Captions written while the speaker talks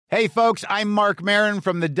Hey, folks, I'm Mark Maron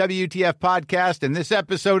from the WTF Podcast, and this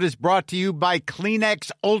episode is brought to you by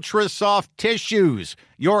Kleenex Ultra Soft Tissues,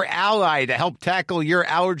 your ally to help tackle your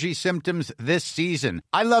allergy symptoms this season.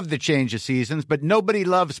 I love the change of seasons, but nobody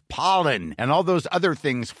loves pollen and all those other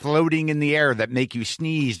things floating in the air that make you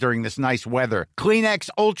sneeze during this nice weather. Kleenex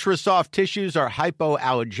Ultra Soft Tissues are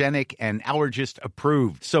hypoallergenic and allergist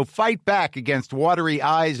approved, so fight back against watery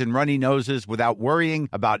eyes and runny noses without worrying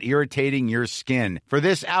about irritating your skin. For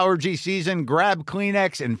this allergy season, grab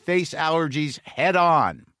Kleenex and face allergies head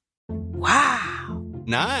on. Wow.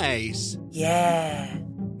 Nice. Yeah.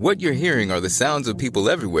 What you're hearing are the sounds of people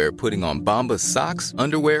everywhere putting on Bombas socks,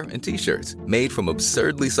 underwear, and T-shirts made from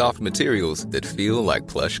absurdly soft materials that feel like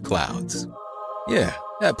plush clouds. Yeah,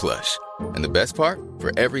 that plush. And the best part?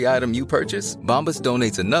 For every item you purchase, Bombas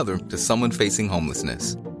donates another to someone facing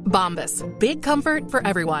homelessness. Bombas. Big comfort for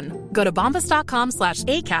everyone. Go to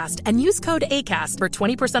bombas.com/ACAST and use code ACAST for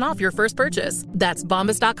 20% off your first purchase. That's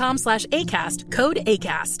bombas.com/ACAST. Code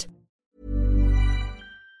ACAST.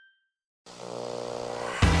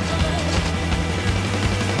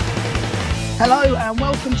 Hello and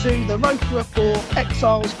welcome to the Roker Report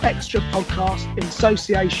Exiles Extra podcast in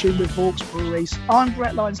association with Vaux Breweries. I'm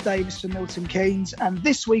Brett Lyons-Davis from Milton Keynes, and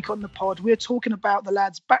this week on the pod we're talking about the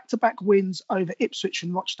lads' back-to-back wins over Ipswich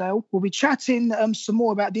and Rochdale. We'll be chatting some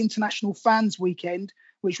more about the International Fans Weekend,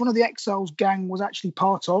 which one of the Exiles gang was actually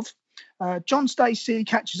part of. John Stacey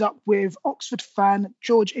catches up with Oxford fan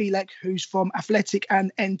George Elek, who's from Athletic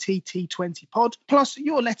and NTT20 Pod, plus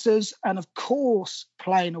your letters and, of course,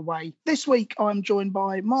 playing away. This week, I'm joined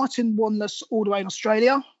by Martin Wanless, all the way in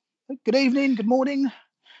Australia. Good evening, good morning.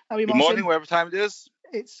 How are you, Martin? Good morning, wherever time it is.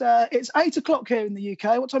 It's 8 o'clock here in the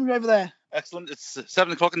UK. What time are you over there? Excellent. It's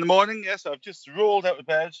 7 o'clock in the morning. Yes, I've just rolled out of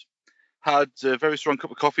bed, had a very strong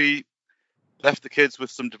cup of coffee, left the kids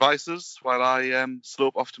with some devices while I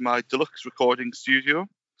slope off to my deluxe recording studio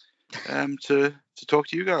to talk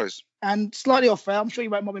to you guys. And slightly off air, I'm sure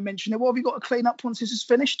you won't mind me mentioning it. What have you got to clean up once this is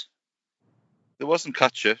finished? There was some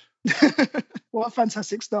catch-up. What a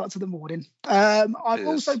fantastic start to the morning. I've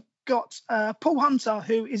also got Paul Hunter,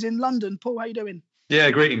 who is in London. Paul, how you doing?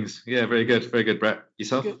 Yeah, greetings. Yeah, very good, Brett.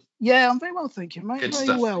 Yourself? Good. Yeah, I'm very well, thank you, mate. Good very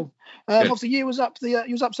stuff. well. Obviously, you was up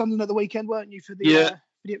Sunderland at the weekend, weren't you, for the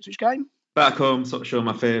Ipswich game? Back home, sort of showing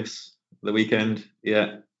my face the weekend.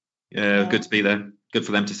 Yeah, good to be there. Good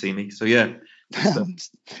for them to see me. So yeah.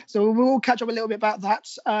 So we'll catch up a little bit about that.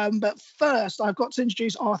 But first, I've got to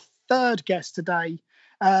introduce our third guest today.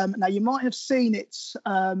 Now, you might have seen it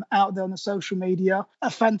out there on the social media. A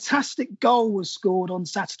fantastic goal was scored on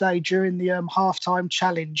Saturday during the halftime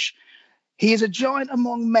challenge. He is a giant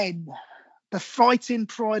among men, the fighting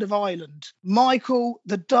pride of Ireland. Michael,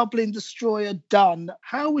 the Dublin Destroyer Dunn.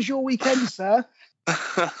 How was your weekend, sir?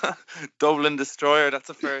 Dublin Destroyer, that's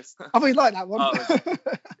a first. I really like that one.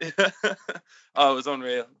 It was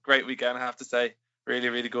unreal. Great weekend, I have to say. Really,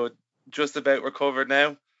 really good. Just about recovered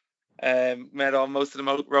now. Met most of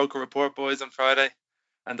the Roker Report boys on Friday,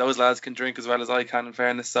 and those lads can drink as well as I can, in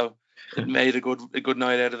fairness, so it made a good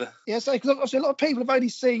night out of it. Yeah, so because obviously a lot of people have only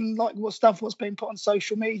seen like what's been put on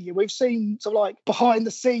social media. We've seen sort of like behind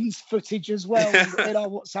the scenes footage as well in our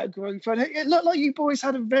WhatsApp group, and it looked like you boys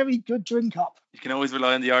had a very good drink up. You can always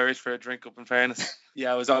rely on the Irish for a drink up, in fairness.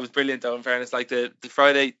 Yeah, it was brilliant though, in fairness. Like the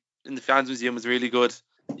Friday in the Fans Museum was really good.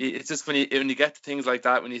 It's just when you get to things like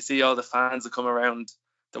that, when you see all the fans that come around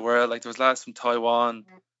the world, like there was lads from Taiwan,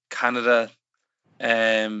 Canada,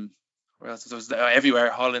 where else? There was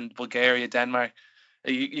everywhere, Holland, Bulgaria, Denmark.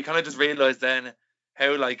 You kind of just realise then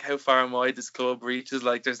how far and wide this club reaches.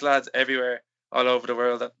 Like there's lads everywhere, all over the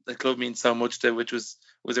world that the club means so much to, which was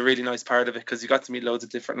a really nice part of it, because you got to meet loads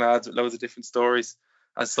of different lads with loads of different stories,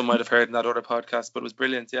 as some might have heard in that other podcast. But it was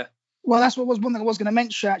brilliant, yeah. Well, that's what was one thing I was going to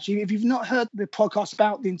mention, actually. If you've not heard the podcast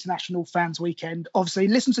about the International Fans Weekend, obviously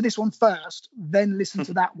listen to this one first, then listen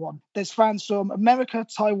to that one. There's fans from America,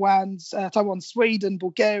 Taiwan, Sweden,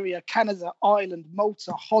 Bulgaria, Canada, Ireland,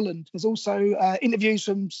 Malta, Holland. There's also interviews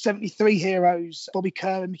from 73 heroes, Bobby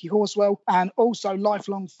Kerr and Mickey Horswell, and also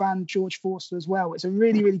lifelong fan George Forster as well. It's a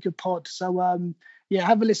really, really good pod. So,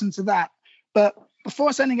 have a listen to that. But before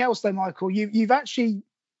I say anything else, though, Michael, you've actually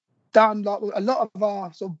done like a lot of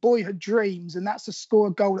our sort of boyhood dreams, and that's to score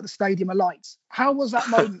a goal at the Stadium of Lights. How was that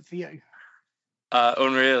moment for you?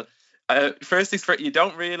 Unreal. Firstly, you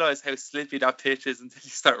don't realise how slippy that pitch is until you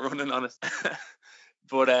start running on it.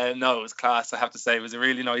 But no, it was class, I have to say. It was a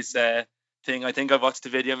really nice thing. I think I've watched the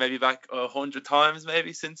video maybe back 100 times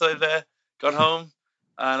maybe since I've got home.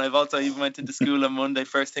 And I've also even went into school on Monday.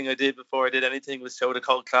 First thing I did before I did anything was show the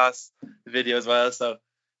whole class the video as well. So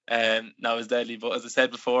No, it was deadly. But as I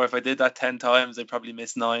said before, if I did that 10 times, I'd probably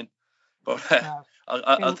miss 9. But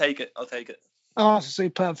I'll take it. I'll take it. Oh, it's a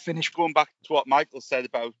superb finish. Going back to what Michael said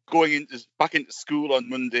about going back into school on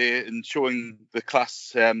Monday and showing the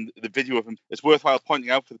class the video of him, it's worthwhile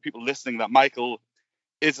pointing out for the people listening that Michael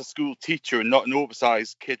is a school teacher and not an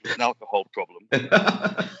oversized kid with an alcohol problem.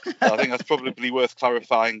 I think that's probably worth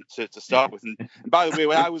clarifying to start with. And by the way,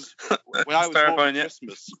 when I was home at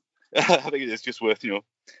Christmas, I think it is just worth,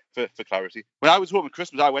 for clarity. When I was home at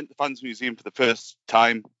Christmas, I went to the Fans Museum for the first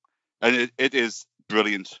time, and it is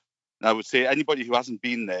brilliant. And I would say anybody who hasn't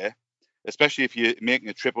been there, especially if you're making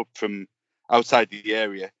a trip up from outside the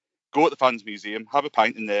area, go to the Fans Museum, have a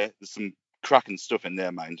pint in there. There's some cracking stuff in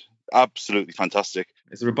there, mind. Absolutely fantastic.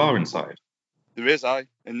 Is there a bar inside? There is, aye.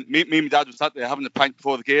 And me and my dad was sat there having a pint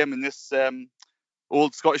before the game, and this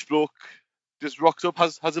old Scottish bloke just rocks up,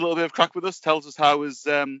 has a little bit of crack with us, tells us how his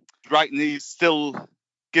right knee still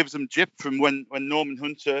gives him jip from when Norman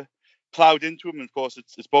Hunter ploughed into him. And of course,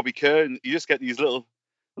 it's Bobby Kerr, and you just get these little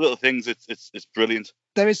things. It's brilliant.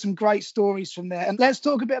 There is some great stories from there. And let's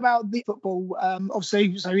talk a bit about the football.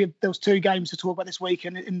 Obviously, there was 2 games to talk about this week,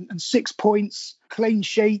 and 6 points, clean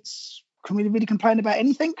sheets. Can we really complain about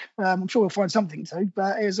anything? I'm sure we'll find something to.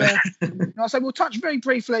 But so we'll touch very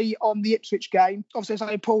briefly on the Ipswich game.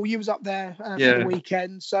 Obviously, Paul, you was up there for the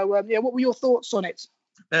weekend. So, what were your thoughts on it?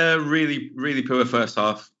 Really, really poor first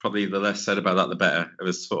half. Probably the less said about that, the better. It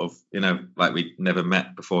was sort of, like we'd never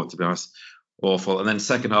met before, to be honest. Awful. And then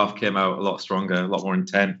second half came out a lot stronger, a lot more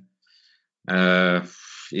intent. On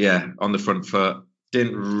the front foot.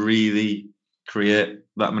 Didn't really create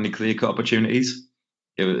that many clear-cut opportunities.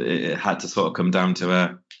 It had to sort of come down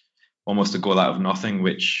to almost a goal out of nothing,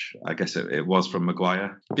 which I guess it was from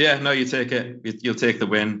Maguire. But you take it. You'll take the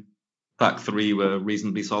win. Back 3 were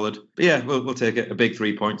reasonably solid. But we'll take it. A big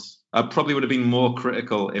 3 points. I probably would have been more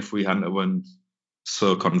critical if we hadn't won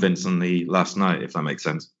so convincingly last night, if that makes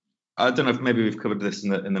sense. I don't know if maybe we've covered this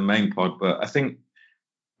in the main pod, but I think,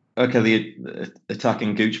 the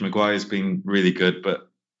attacking Gooch Maguire has been really good, but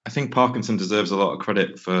I think Parkinson deserves a lot of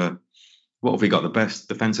credit for, what have we got, the best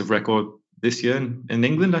defensive record this year in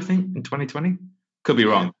England, I think, in 2020? Could be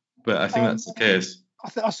wrong, but I think that's the case.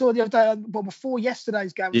 I saw the other day, before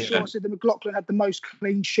yesterday's game, I said that McLaughlin had the most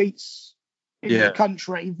clean sheets in the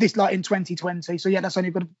country, this in 2020. So, that's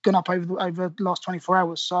only gone up over the last 24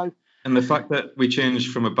 hours, so... And the fact that we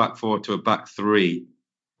changed from a back 4 to a back 3,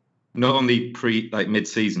 not only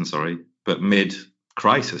mid-season, but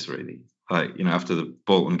mid-crisis, really. After the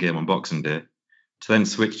Bolton game on Boxing Day, to then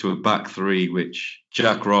switch to a back 3, which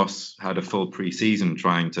Jack Ross had a full pre-season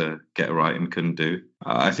trying to get right and couldn't do.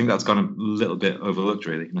 I think that's gone a little bit overlooked,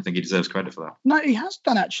 really, and I think he deserves credit for that. No, he has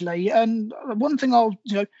done, actually. And one thing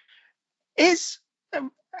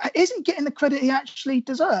isn't getting the credit he actually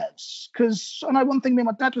deserves. Because I know one thing me and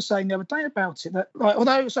my dad was saying the other day about it, that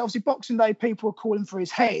although it's obviously Boxing Day, people are calling for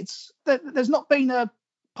his head, there's not been a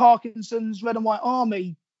Parkinson's Red and White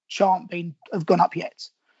Army chant have gone up yet.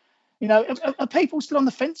 Are people still on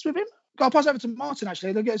the fence with him? I'll pass over to Martin,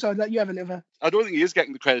 actually. So I'll let you have a little. I don't think he is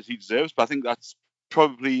getting the credit he deserves, but I think that's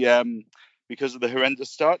probably because of the horrendous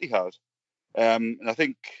start he had. And I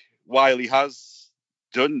think while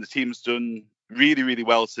the team's done really, really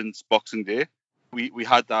well since Boxing Day. We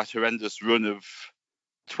had that horrendous run of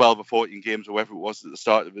 12 or 14 games or whatever it was at the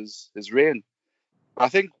start of his reign. I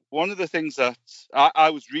think one of the things that I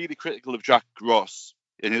was really critical of Jack Ross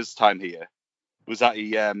in his time here was that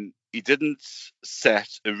he didn't set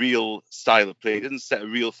a real style of play, he didn't set a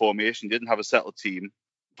real formation, he didn't have a settled team.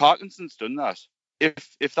 Parkinson's done that.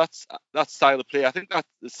 If that's that style of play, I think that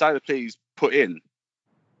the style of play he's put in,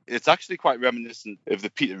 it's actually quite reminiscent of the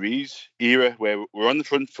Peter Reid era, where we're on the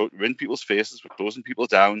front foot, we're in people's faces, we're closing people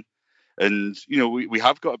down. And, we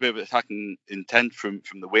have got a bit of attacking intent from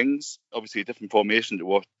the wings. Obviously, a different formation to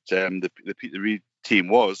what the Peter Reid team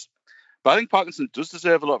was. But I think Parkinson does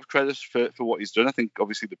deserve a lot of credit for what he's done. I think,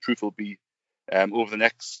 obviously, the proof will be over the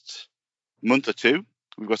next month or two.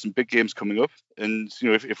 We've got some big games coming up. And,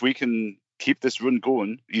 if we can keep this run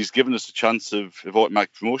going, he's given us a chance of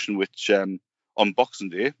automatic promotion, which on Boxing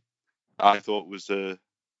Day, I thought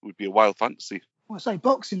would be a wild fantasy. Well, I say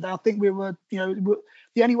Boxing Day, I think we were, the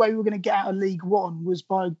only way we were going to get out of League One was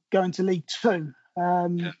by going to League Two.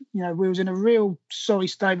 We was in a real sorry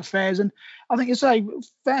state of affairs, and I think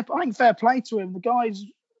fair play to him. The guys,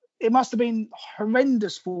 it must have been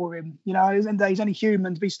horrendous for him, and he's only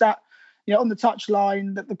human to be on the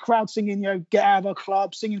touchline, that the crowd singing, get out of our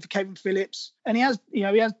club, singing for Kevin Phillips, and he has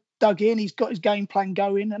dug in, he's got his game plan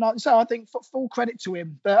going, and so I think full credit to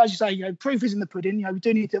him. But as you say, proof is in the pudding. We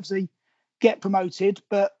do need to obviously get promoted,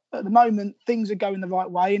 but at the moment things are going the right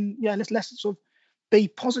way, and yeah, let's sort of be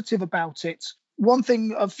positive about it. One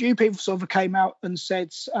thing a few people sort of came out and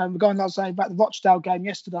said, regarding I was saying about the Rochdale game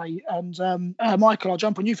yesterday, and Michael, I'll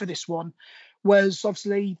jump on you for this one, was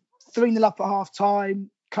obviously 3-0 up at half time,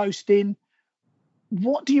 coasting.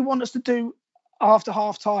 What do you want us to do after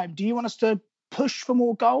half time? Do you want us to push for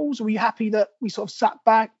more goals? Or were you happy that we sort of sat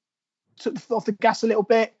back, took the foot off the gas a little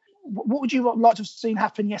bit? What would you like to have seen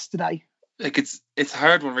happen yesterday? Like it's a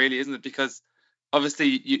hard one, really, isn't it? Because obviously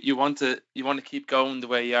you want to keep going the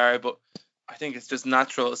way you are, but I think it's just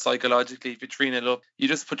natural psychologically. If you're 3-0 up, you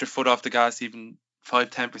just put your foot off the gas even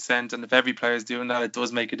 5-10%, and if every player is doing that, it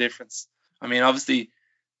does make a difference. I mean, obviously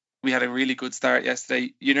we had a really good start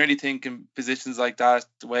yesterday. You nearly think in positions like that,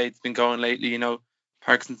 the way it's been going lately, you know,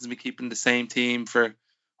 Parkinson's been keeping the same team for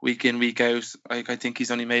week in, week out. I think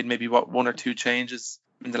he's only made maybe 1 or 2 changes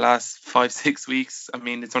in the last 5-6 weeks. I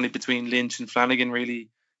mean, it's only between Lynch and Flanagan really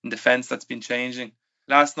in defence that's been changing.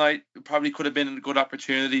 Last night it probably could have been a good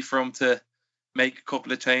opportunity for him to make a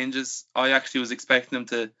couple of changes. I actually was expecting him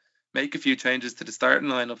to make a few changes to the starting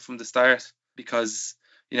lineup from the start, because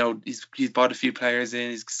you know he's bought a few players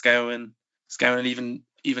in. He's scouting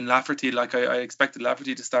even Lafferty. Like I expected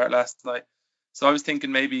Lafferty to start last night, so I was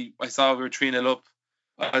thinking maybe I saw we were 3-0 up.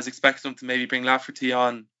 I was expecting him to maybe bring Lafferty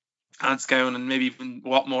on and Scowen and maybe even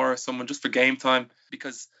Watmore or someone just for game time,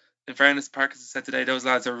 because in fairness, Parkinson said today those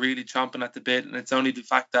lads are really chomping at the bit, and it's only the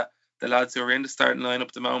fact that the lads who are in the starting lineup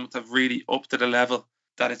at the moment have really upped to the level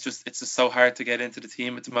that it's just so hard to get into the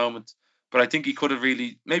team at the moment. But I think he could have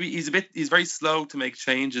really, maybe he's very slow to make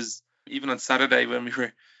changes. Even on Saturday when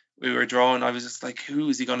we were drawing, I was just like, who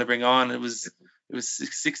is he going to bring on? It was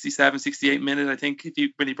 67, 68 minutes, I think,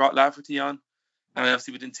 when he brought Lafferty on. And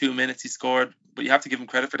obviously within 2 minutes he scored. But you have to give him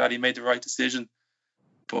credit for that. He made the right decision.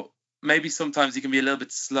 But maybe sometimes he can be a little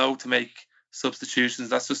bit slow to make substitutions.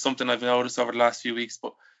 That's just something I've noticed over the last few weeks.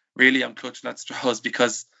 But really, I'm clutching at straws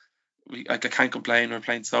because I can't complain. We're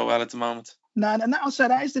playing so well at the moment. No, and that, I'll say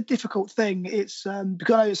that is the difficult thing. It's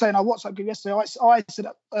because I was saying our WhatsApp group yesterday. I said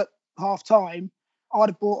at half time I'd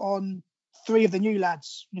have brought on 3 of the new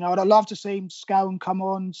lads. You know, I'd love to see Scowen come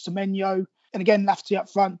on, Semenyo, and again Lafferty up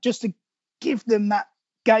front, just to give them that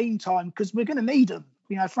game time, because we're going to need them.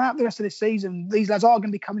 You know, throughout the rest of this season, these lads are going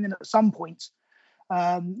to be coming in at some point.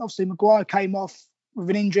 Obviously, Maguire came off with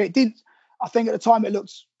an injury. I think at the time it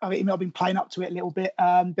looked, I mean, he might have been playing up to it a little bit,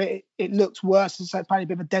 but it looked worse. It's playing a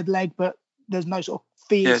bit of a dead leg, but there's no sort of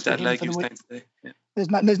fears for him for the week. Yeah.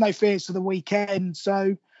 There's no fears for the weekend.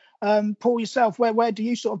 So, Paul, yourself, where do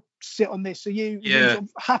you sort of sit on this? Are you sort of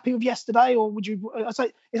happy with yesterday, or would you? I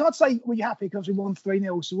say it's hard to say were you happy because we won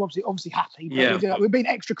 3-0, so obviously happy. But we've been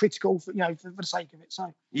extra critical for the sake of it.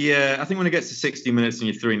 So yeah, I think when it gets to 60 minutes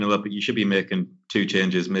and you're 3-0 up, you should be making 2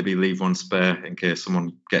 changes, maybe leave 1 spare in case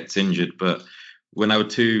someone gets injured. But when our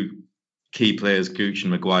 2 key players, Gooch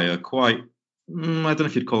and Maguire, quite, I don't know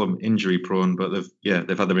if you'd call them injury prone, but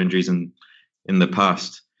they've had their injuries in the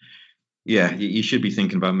past. Yeah, you should be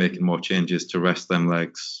thinking about making more changes to rest them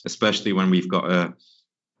legs, especially when we've got a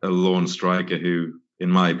lone striker who,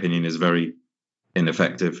 in my opinion, is very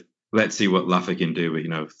ineffective. Let's see what Laffer can do with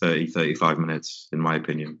 30, 35 minutes, in my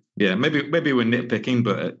opinion. Yeah, maybe we're nitpicking,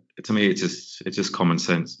 but to me, it's just common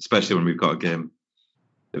sense, especially when we've got a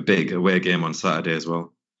big away game on Saturday as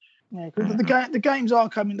well. Yeah, because the games are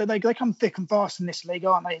coming. They come thick and fast in this league,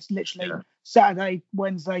 aren't they? It's literally Saturday,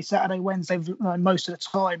 Wednesday most of the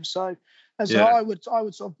time. So I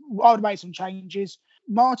would make some changes.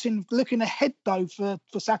 Martin, looking ahead though for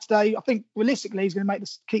Saturday, I think realistically he's going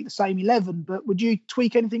to keep the same 11. But would you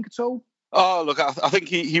tweak anything at all? Oh, look, I think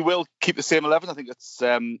he will keep the same 11. I think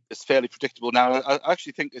it's fairly predictable now. I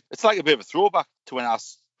actually think it's like a bit of a throwback to when I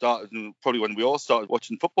started, and probably when we all started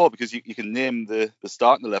watching football, because you can name the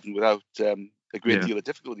starting 11 without a great deal of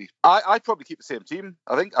difficulty. I'd probably keep the same team.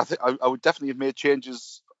 I think I would definitely have made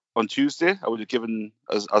changes on Tuesday. I would have given,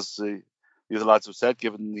 as the other lads have said,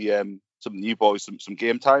 given some new boys some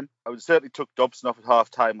game time. I would certainly took Dobson off at half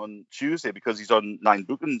time on Tuesday because he's on 9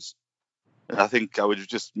 bookings. And I think I would have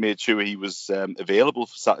just made sure he was available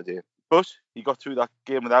for Saturday. But he got through that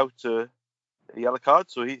game without a yellow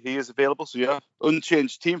card, so he is available. So yeah,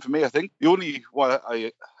 unchanged team for me, I think. The only one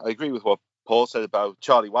I agree with what Paul said about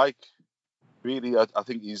Charlie Wyke. Really, I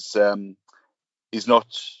think he's not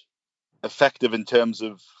effective in terms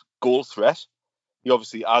of goal threat. He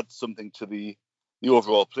obviously adds something to the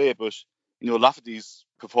overall play, but Lafferty's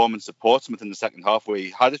performance at Portsmouth in the second half, where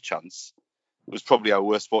he had a chance, was probably our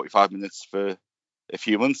worst 45 minutes for a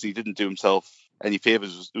few months. He didn't do himself any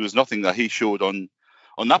favours. There was nothing that he showed on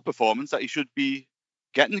that performance that he should be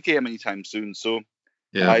getting the game anytime soon. So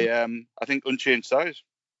yeah. I think unchanged side.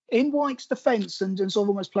 in Wyke's defence and sort of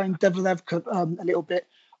almost playing devil advocate a little bit,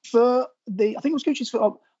 I think it was Gucci's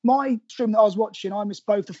fault. My stream that I was watching, I missed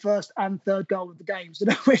both the first and third goal of the game. So I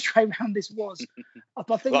don't know which way round this was.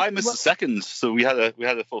 I missed the second, so we had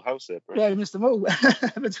a full house there. Bro. Yeah, we missed them all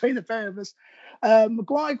between the pair of us.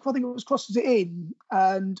 Maguire, I think it was, crosses it in,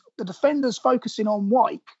 and the defender's focusing on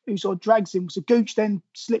Wyke, who sort of drags him. So Gooch then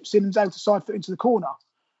slips in and out to side foot into the corner.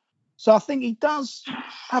 So I think he does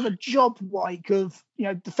have a job, Wyke, of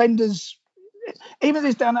defenders. Even if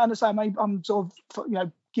it's down, I understand. Maybe I'm sort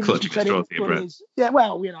of giving him credit for what it is. Yeah,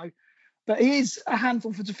 well, but he is a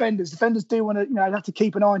handful for defenders. Defenders do want to, have to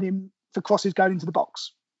keep an eye on him for crosses going into the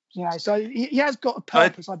box. So he has got a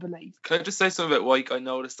purpose, I believe. Can I just say something about Wyke? I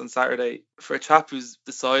noticed on Saturday, for a chap who's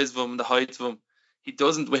the size of him, the height of him, he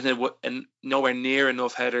doesn't win nowhere near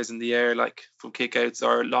enough headers in the air, like from kickouts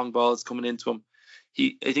or long balls coming into him.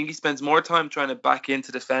 I think he spends more time trying to back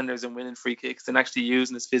into defenders and winning free kicks than actually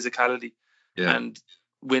using his physicality and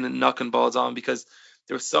winning, knocking balls on, because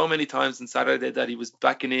there were so many times on Saturday that he was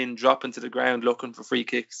backing in, dropping to the ground, looking for free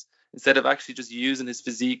kicks, instead of actually just using his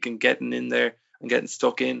physique and getting in there and getting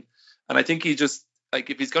stuck in. And I think he just,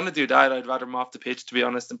 if he's going to do that, I'd rather him off the pitch, to be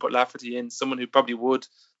honest, and put Lafferty in, someone who probably would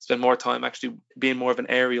spend more time actually being more of an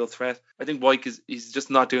aerial threat. I think Wyke he's just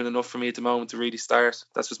not doing enough for me at the moment to really start.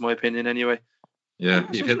 That's just my opinion anyway. Yeah,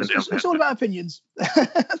 it's all about opinions. And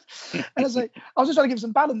I was just trying to give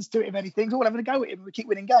some balance to it, if anything. We're all having a go at him and we keep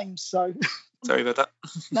winning games. So sorry about that.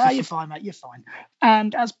 No, you're fine, mate. You're fine.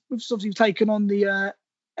 And as we've obviously taken on the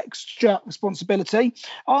extra responsibility,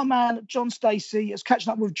 our man John Stacey is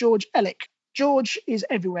catching up with George Ellick. George is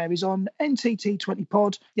everywhere. He's on NTT20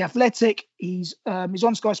 Pod, The Athletic. He's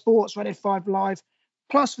on Sky Sports, Radio 5 Live.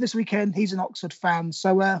 Plus, for this weekend, he's an Oxford fan.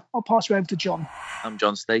 So I'll pass you over to John. I'm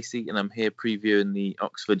John Stacey, and I'm here previewing the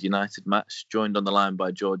Oxford United match, joined on the line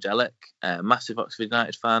by George Ellick, massive Oxford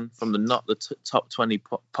United fan from the Not the Top 20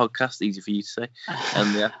 podcast, easy for you to say,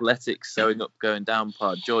 and The Athletic Sewing Up Going Down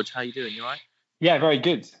pod. George, how you doing? You all right? Yeah, very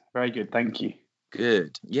good. Very good. Thank you.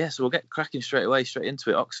 Good. Yeah, so we'll get cracking straight into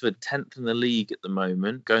it. Oxford 10th in the league at the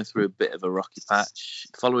moment, going through a bit of a rocky patch,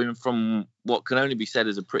 following from what can only be said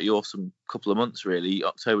as a pretty awesome couple of months, really.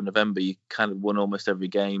 October, November, you kind of won almost every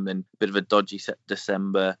game, then a bit of a dodgy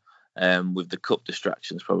December with the cup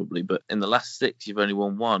distractions probably. But in the last 6, you've only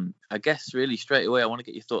won 1. I guess really straight away, I want to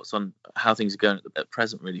get your thoughts on how things are going at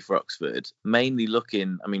present really for Oxford. Mainly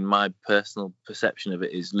my personal perception of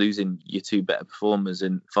it is losing your 2 better performers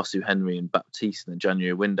in Fosu Henry and Baptiste in the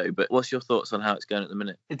January window. But what's your thoughts on how it's going at the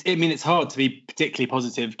minute? It's hard to be particularly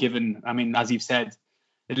positive given, as you've said,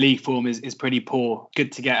 the league form is pretty poor.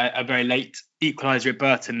 Good to get a very late equaliser at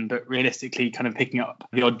Burton, but realistically kind of picking up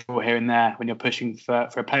the odd draw here and there when you're pushing for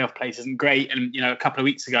a playoff place isn't great. And, a couple of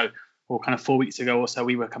weeks ago, or kind of 4 weeks ago or so,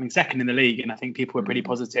 we were coming second in the league. And I think people were pretty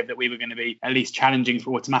positive that we were going to be at least challenging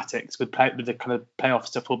for automatics with the kind of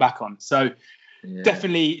playoffs to fall back on. So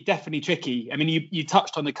definitely tricky. You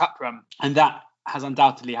touched on the cup run, and that has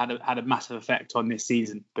undoubtedly had a massive effect on this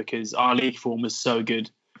season because our league form was so good.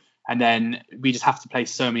 And then we just have to play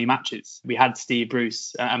so many matches. We had Steve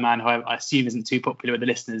Bruce, a man who I assume isn't too popular with the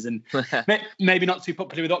listeners, and maybe not too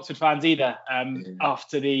popular with Oxford fans either.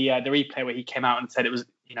 After the replay where he came out and said it was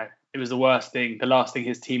the worst thing, the last thing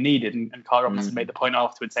his team needed, and Carl Robinson made the point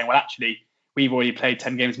afterwards saying, well, actually, we've already played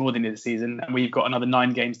 10 games more than this season, and we've got another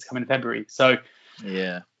 9 games to come in February. So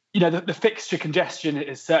yeah. The fixture congestion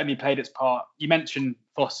has certainly played its part. You mentioned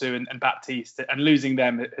Fosu and Baptiste, and losing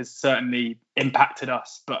them has certainly impacted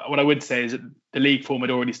us. But what I would say is that the league form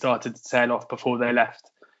had already started to tail off before they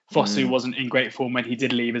left. Fosu wasn't in great form when he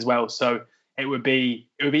did leave as well. So it would be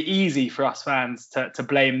easy for us fans to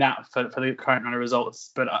blame that for the current run of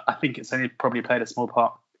results. But I think it's only probably played a small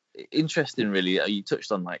part. Interesting, really. You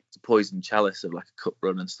touched on the poison chalice of a cup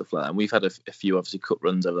run and stuff like that, and we've had a few obviously cup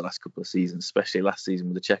runs over the last couple of seasons, especially last season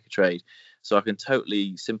with the Checker Trade, so I can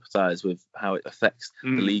totally sympathise with how it affects the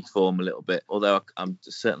league form a little bit, although I'm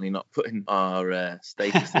certainly not putting our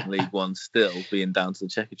status in League One still being down to the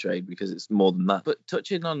Checker Trade, because it's more than that. But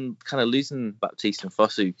touching on kind of losing Baptiste and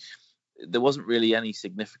Fosu, there wasn't really any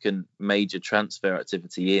significant major transfer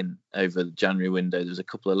activity in over the January window. There was a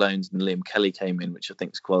couple of loans, and Liam Kelly came in, which I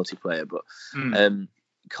think is a quality player. But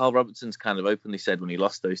Carl Robertson's kind of openly said when he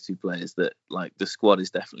lost those 2 players that the squad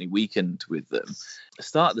is definitely weakened with them. The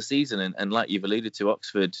start of the season, and like you've alluded to,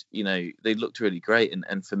 Oxford, they looked really great.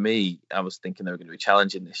 And for me, I was thinking they were going to be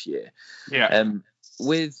challenging this year. Yeah.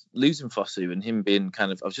 with losing Fosu and him being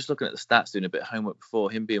kind of, I was just looking at the stats, doing a bit of homework before,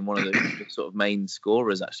 him being one of the sort of main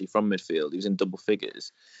scorers actually from midfield. He was in double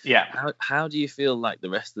figures. Yeah. How do you feel like the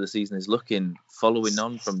rest of the season is looking following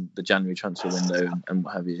on from the January transfer window and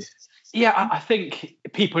what have you? Yeah, I think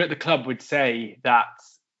people at the club would say that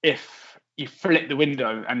if you flip the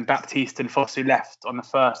window and Baptiste and Fosu left on the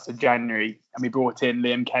 1st of January and we brought in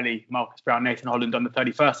Liam Kelly, Marcus Brown, Nathan Holland on the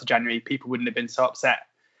 31st of January, people wouldn't have been so upset.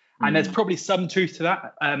 And there's probably some truth to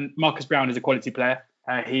that. Marcus Brown is a quality player.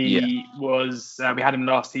 We had him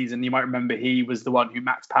last season. You might remember he was the one who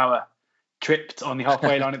Max Power tripped on the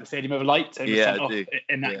halfway line at the Stadium of Light and was sent off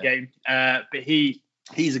in that game. But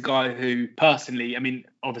he's a guy who personally, I mean,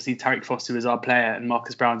 obviously Tariq Fosu is our player and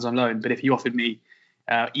Marcus Brown's on loan. But if you offered me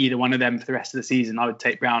either one of them for the rest of the season, I would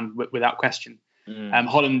take Brown without question.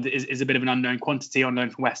 Holland is a bit of an unknown quantity on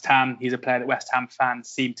loan from West Ham. He's a player that West Ham fans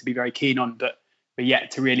seem to be very keen on, but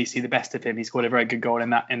yet to really see the best of him. He scored a very good goal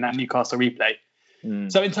in that Newcastle replay.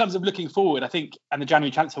 So in terms of looking forward, I think, and the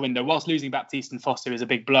January transfer window, whilst losing Baptiste and Foster is a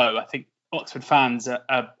big blow, I think Oxford fans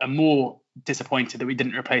are more disappointed that we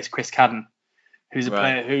didn't replace Chris Cadden, who's a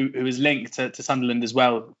player who was linked to Sunderland as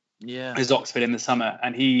well as Oxford in the summer.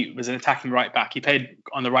 And he was an attacking right back. He played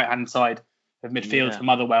on the right-hand side of midfield for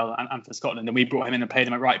Motherwell and for Scotland. And we brought him in and played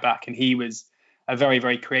him at right back. And he was a very,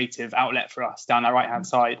 very creative outlet for us down that right-hand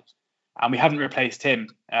side. And we haven't replaced him.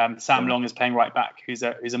 Sam Long is playing right back, who's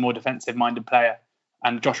a more defensive-minded player.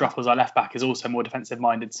 And Josh Ruffles, our left back, is also more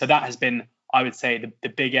defensive-minded. So that has been, I would say, the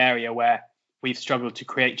big area where we've struggled to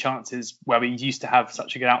create chances where we used to have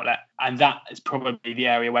such a good outlet. And that is probably the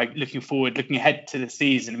area where, looking ahead to the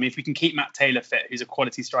season, I mean, if we can keep Matt Taylor fit, who's a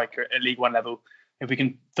quality striker at League One level, if we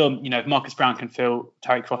can if Marcus Brown can fill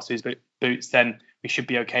Tariq Foster's boots, then we should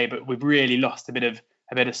be okay. But we've really lost a bit of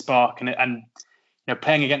spark, and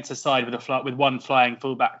playing against a side with one flying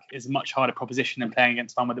fullback is a much harder proposition than playing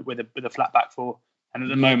against one with a flat back four. And at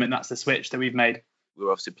the moment, that's the switch that we've made.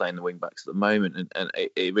 We're obviously playing the wing backs at the moment, and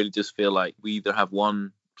it really does feel like we either have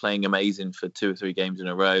one playing amazing for 2 or 3 games in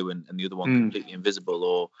a row, and the other one completely invisible,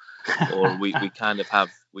 or we kind of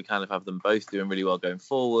have them both doing really well going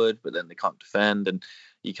forward, but then they can't defend, and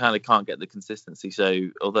you kind of can't get the consistency. So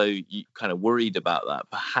although you kind of worried about that,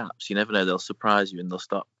 perhaps you never know, they'll surprise you and they'll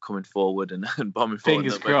start coming forward and bombing forward.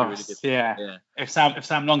 Fingers crossed. Really yeah. If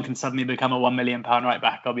Sam Long can suddenly become a £1 million right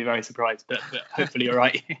back, I'll be very surprised. But hopefully you're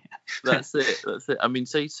right. That's it. I mean,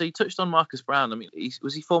 so you touched on Marcus Brown. I mean,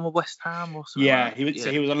 was he former West Ham or something? Yeah,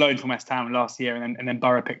 So he was on loan from West Ham last year, and then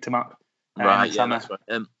Borough picked him up. Right, that's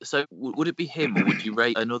right. So would it be him, or would you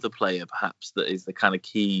rate another player perhaps that is the kind of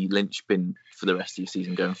key linchpin for the rest of your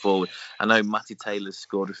season going forward? I know Matty Taylor's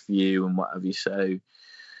scored a few and what have you. So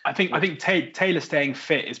I think Taylor staying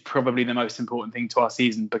fit is probably the most important thing to our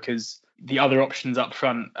season, because the other options up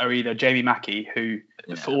front are either Jamie Mackie, who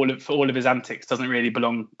for all of his antics doesn't really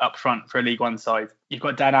belong up front for a League One side. You've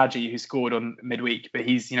got Dan Adji, who scored on midweek, but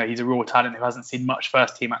he's a raw talent who hasn't seen much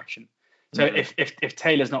first team action. So if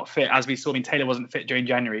Taylor's not fit, as we saw, Taylor wasn't fit during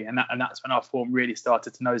January, and that's when our form really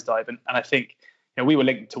started to nosedive. And I think we were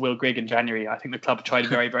linked to Will Grigg in January. I think the club tried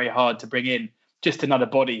very, very hard to bring in just another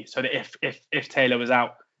body, so that if Taylor was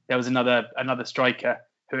out, there was another striker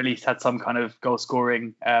who at least had some kind of goal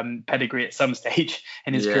scoring pedigree at some stage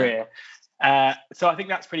in his career. So I think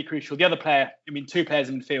that's pretty crucial. The other player, 2 players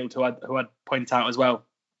in midfield who I'd point out as well.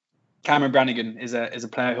 Cameron Brannigan is a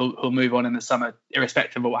player who'll move on in the summer,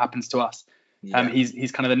 irrespective of what happens to us.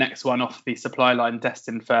 He's kind of the next one off the supply line,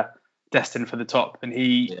 destined for the top. And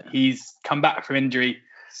he's come back from injury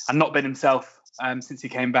and not been himself since he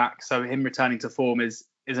came back. So him returning to form is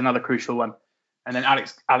another crucial one. And then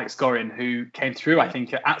Alex Gorin, who came through, I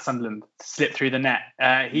think, at Sunderland, slipped through the net.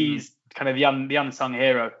 He's kind of the unsung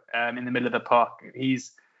hero in the middle of the park.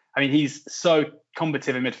 He's so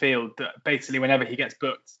combative in midfield that basically whenever he gets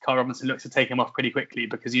booked, Carl Robinson looks to take him off pretty quickly,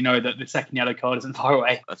 because that the second yellow card isn't far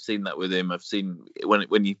away. I've seen that with him. I've seen when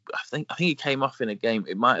I think he came off in a game.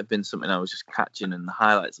 It might have been something I was just catching in the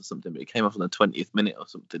highlights or something, but he came off in the 20th minute or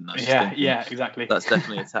something. Yeah, exactly. That's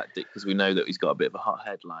definitely a tactic, because we know that he's got a bit of a hot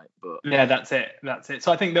head, but yeah, that's it.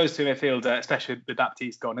 So I think those two midfield, especially with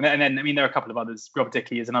Baptiste gone, and then there are a couple of others. Rob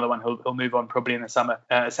Dickey is another one who'll move on probably in the summer,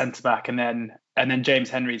 centre back, and then James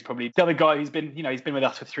Henry's probably the other guy who's been with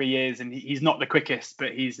us for 3 years, and he's not the quickest,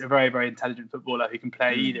 but he's a very, very intelligent footballer who can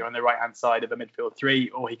play either on the right hand side of a midfield 3,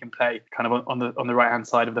 or he can play kind of on the right hand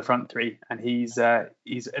side of the front 3. And he's an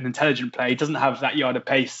intelligent player. He doesn't have that yard of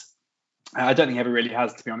pace. I don't think he ever really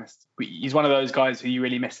has, to be honest. He's one of those guys who you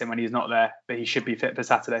really miss him when he's not there, but he should be fit for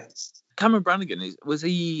Saturday. Cameron Brannigan, was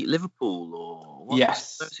he Liverpool or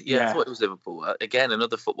Yes. I thought it was Liverpool. Again,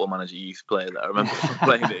 another Football Manager youth player that I remember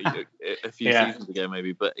playing it a few seasons ago,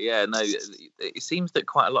 maybe. But yeah, no, it seems that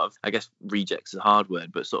quite a lot of, I guess, rejects is a hard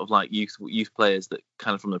word, but sort of like youth players that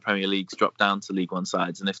kind of from the Premier Leagues drop down to League One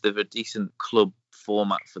sides, and if they've a decent club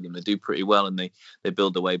format for them, they do pretty well, and they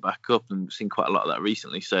build their way back up, and we've seen quite a lot of that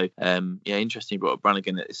recently. So interesting you brought up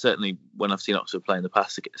Brannigan. It's certainly, when I've seen Oxford play in the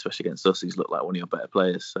past, especially against us, he's looked like one of your better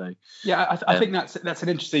players. So yeah, I think that's an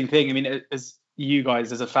interesting thing. I mean, as you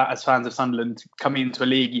guys as fans of Sunderland coming into a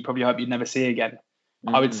league you probably hope you'd never see again,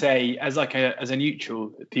 I would say as a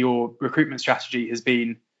neutral, your recruitment strategy has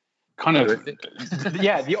been kind of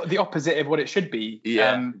the opposite of what it should be.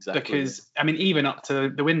 Exactly. Because I mean, even up to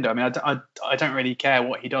the window, I mean, I don't really care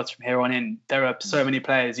what he does from here on in. There are so many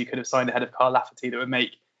players you could have signed ahead of Carl Lafferty that would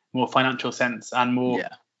make more financial sense and more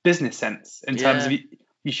business sense in terms of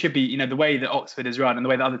you should be, the way that Oxford is run and the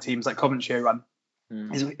way that other teams like Coventry are run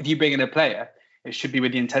is, if you bring in a player, it should be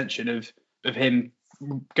with the intention of him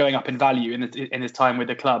going up in value in his time with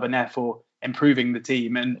the club, and therefore improving the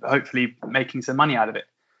team and hopefully making some money out of it.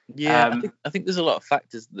 I think there's a lot of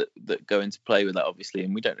factors that go into play with that, obviously,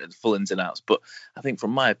 and we don't know the full ins and outs, but I think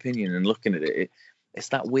from my opinion and looking at it, it's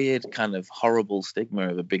that weird kind of horrible stigma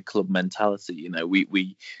of a big club mentality.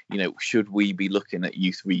 We should we be looking at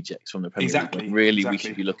youth rejects from the Premier League? Really, we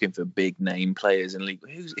should be looking for big name players in league.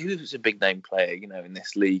 Who's a big name player, in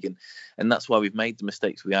this league? And that's why we've made the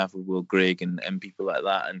mistakes we have with Will Grigg and people like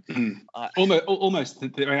that. And almost,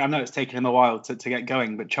 I know it's taken him a while to get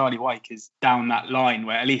going, but Charlie Wyke is down that line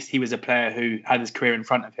where at least he was a player who had his career in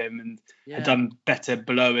front of him and had done better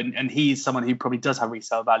below, and he's someone who probably does have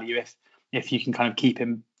resale value if you can kind of keep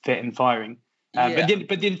him fit and firing. But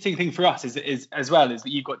the interesting thing for us is that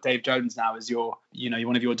you've got Dave Jones now as your,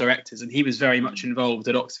 one of your directors, and he was very much involved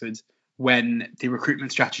at Oxford when the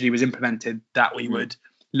recruitment strategy was implemented, that we would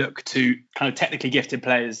look to kind of technically gifted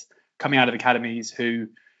players coming out of academies who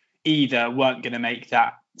either weren't going to make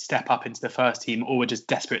that step up into the first team or were just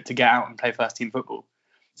desperate to get out and play first team football.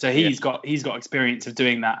 So he's got experience of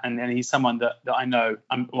doing that, and he's someone that I know.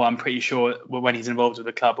 I'm pretty sure when he's involved with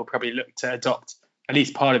the club, will probably look to adopt at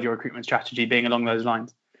least part of your recruitment strategy being along those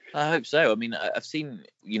lines. I hope so. I mean, I've seen,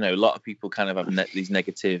 a lot of people kind of have these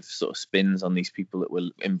negative sort of spins on these people that were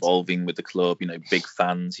involving with the club, big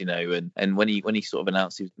fans, and when he sort of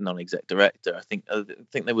announced he was non-exec director, I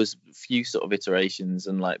think there was a few sort of iterations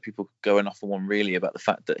and like people going off on one really about the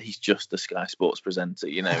fact that he's just a Sky Sports presenter,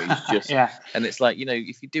 he's just, and it's like,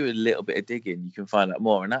 if you do a little bit of digging, you can find out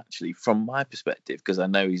more. And actually, from my perspective, because I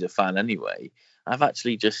know he's a fan anyway, I've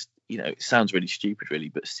actually just, it sounds really stupid, really,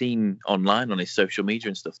 but seen online on his social media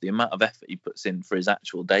and stuff, the amount of effort he puts in for his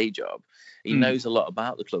actual day job. He knows a lot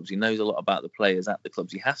about the clubs. He knows a lot about the players at the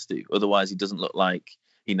clubs. He has to. Otherwise, he doesn't look like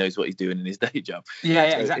he knows what he's doing in his day job.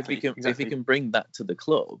 Exactly. If he can bring that to the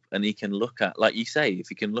club and he can look at, like you say, if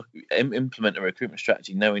he can implement a recruitment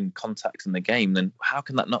strategy, knowing contacts in the game, then how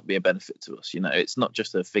can that not be a benefit to us? It's not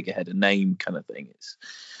just a figurehead, a name kind of thing.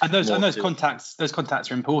 Those contacts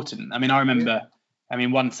are important. I mean, I remember.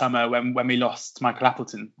 One summer when we lost Michael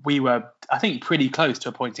Appleton, we were, I think, pretty close to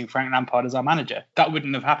appointing Frank Lampard as our manager. That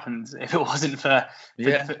wouldn't have happened if it wasn't for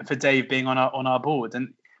Dave being on our board.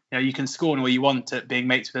 And you can scorn all you want at being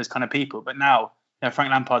mates with those kind of people, but now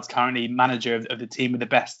Frank Lampard's currently manager of the team with the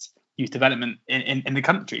best youth development in the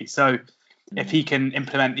country. So if he can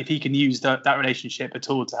use that relationship at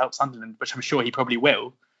all to help Sunderland, which I'm sure he probably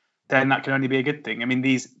will, then that can only be a good thing. I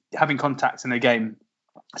mean, having contacts in the game,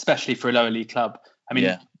 especially for a lower league club. I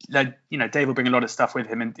mean, Dave will bring a lot of stuff with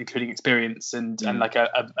him, including experience and like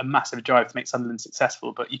a massive drive to make Sunderland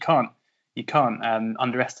successful. But you can't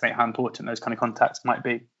underestimate how important those kind of contacts might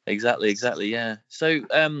be. Exactly, yeah. So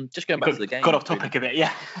just going back to the game. Got off topic a bit,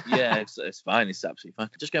 yeah. Yeah, it's fine. It's absolutely fine.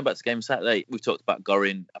 Just going back to the game Saturday, we've talked about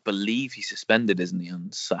Gorin. I believe he's suspended, isn't he,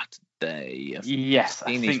 on Saturday? Yes, I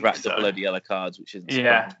think he's racked up a load of yellow cards, which isn't.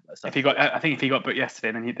 Yeah, if he got booked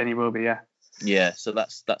yesterday, then he will be. Yeah. Yeah, so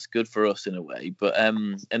that's good for us in a way. But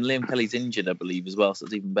and Liam Kelly's injured, I believe, as well, so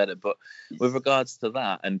it's even better. But with regards to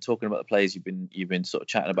that and talking about the players you've been sort of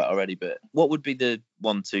chatting about already, but what would be the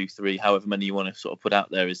 1, 2, 3, however many you want to sort of put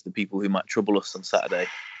out there as the people who might trouble us on Saturday?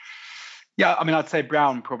 Yeah, I mean, I'd say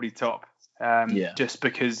Brown probably top. Just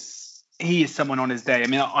because he is someone on his day. I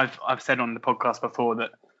mean, I've said on the podcast before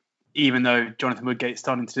that even though Jonathan Woodgate's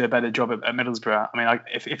starting to do a better job at Middlesbrough, I mean,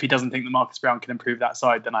 if he doesn't think that Marcus Brown can improve that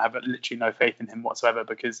side, then I have literally no faith in him whatsoever,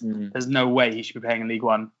 because there's no way he should be playing in League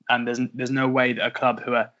One, and there's no way that a club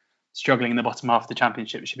who are struggling in the bottom half of the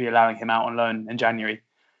Championship should be allowing him out on loan in January,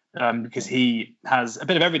 because he has a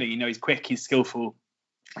bit of everything. He's quick, he's skillful,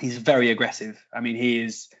 he's very aggressive. I mean, he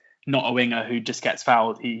is not a winger who just gets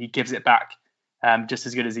fouled. He gives it back just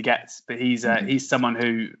as good as he gets. But he's someone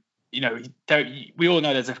who, we all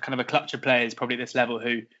know there's a kind of a clutch of players probably at this level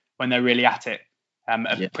who, when they're really at it,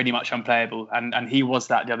 are pretty much unplayable. And he was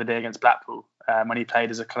that the other day against Blackpool when he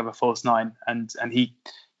played as a kind of a false nine. And he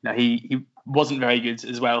wasn't very good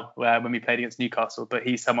as well when we played against Newcastle, but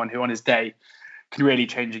he's someone who on his day can really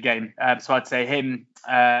change a game. So I'd say him.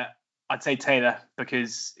 I'd say Taylor,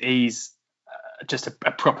 because he's just a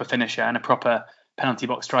proper finisher and a proper penalty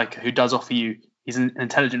box striker who does offer you. He's an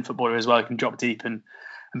intelligent footballer as well. He can drop deep and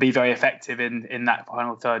be very effective in that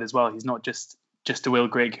final third as well. He's not just a Will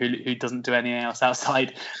Grigg who doesn't do anything else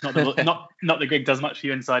outside. Not that Grigg does much for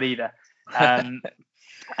you inside either. And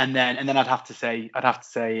then I'd have to say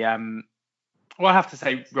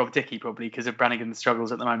Rob Dickie probably, because of Brannigan's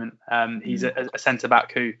struggles at the moment. He's a centre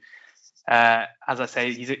back who, as I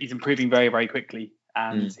say, he's improving very, very quickly,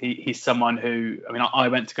 and he's someone who, I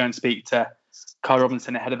went to go and speak to Carl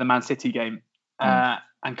Robinson ahead of the Man City game,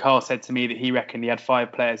 and Carl said to me that he reckoned he had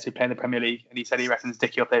 5 players who play in the Premier League, and he said he reckons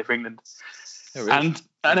Dickie will play for England. Oh, really?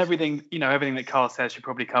 And everything that Carl says should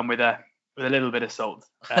probably come with a little bit of salt,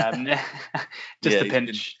 just a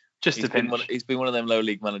pinch. He's been one of them low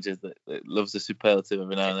league managers that loves the superlative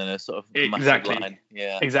every now and then, a sort of massive line.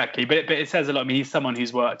 Yeah, exactly. But it says a lot. He's someone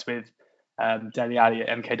who's worked with Dele Alli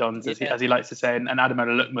at MK Dons, as he likes to say, and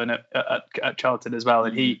Ademola Lookman at Charlton as well.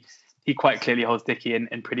 And he quite clearly holds Dickie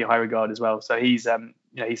in pretty high regard as well. So he's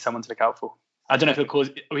someone to look out for. I don't know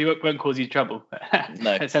if he won't cause you trouble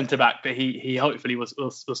at centre back, but he hopefully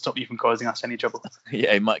will stop you from causing us any trouble.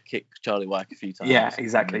 Yeah, he might kick Charlie Wyke a few times. Yeah,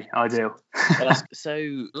 exactly. Ideal.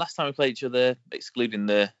 So last time we played each other, excluding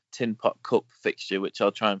the Tin Pot Cup fixture, which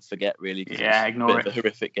I'll try and forget really. Yeah, ignore it. A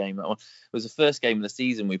horrific game, that one. It was the first game of the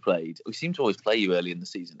season we played. We seem to always play you early in the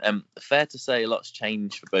season. Fair to say a lot's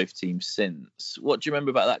changed for both teams since. What do you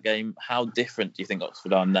remember about that game? How different do you think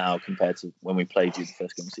Oxford are now compared to when we played you the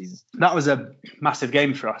first game of the season? That was a massive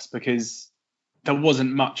game for us because there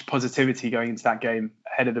wasn't much positivity going into that game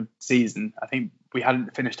ahead of the season. I think we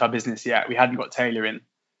hadn't finished our business yet. We hadn't got Taylor in.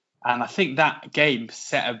 And I think that game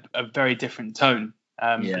set a very different tone.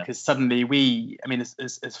 Because suddenly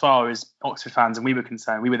as far as Oxford fans and we were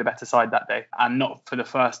concerned, we were the better side that day, and not for the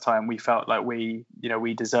first time we felt like we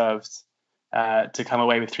deserved to come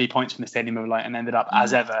away with 3 points from the Stadium of Light, and ended up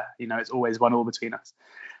as ever. It's always 1-1 between us,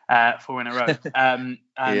 4 in a row.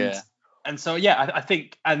 And so I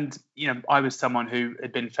think, and I was someone who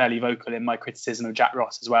had been fairly vocal in my criticism of Jack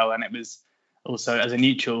Ross as well, and it was also, as a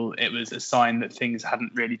neutral, it was a sign that things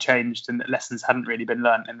hadn't really changed and that lessons hadn't really been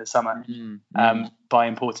learnt in the summer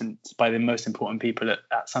by the most important people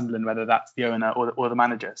at Sunderland, whether that's the owner or the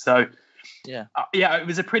manager. So it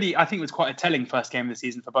was I think it was quite a telling first game of the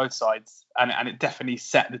season for both sides, and it definitely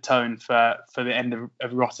set the tone for the end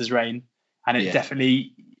of Ross's reign. And it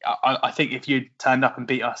definitely, I think if you'd turned up and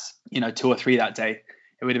beat us, 2 or 3 that day,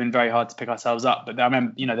 it would have been very hard to pick ourselves up. But I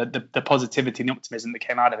remember, the positivity and the optimism that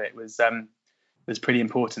came out of it was pretty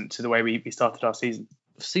important to the way we started our season.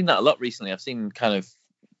 I've seen that a lot recently. I've seen kind of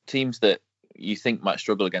teams that you think might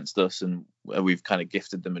struggle against us, and we've kind of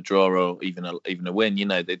gifted them a draw or even a win.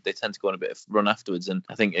 They tend to go on a bit of run afterwards. And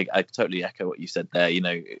I think I totally echo what you said there.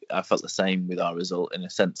 I felt the same with our result, in a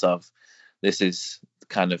sense of this is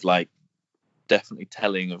kind of like definitely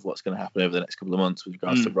telling of what's going to happen over the next couple of months with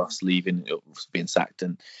regards to Ross leaving, being sacked,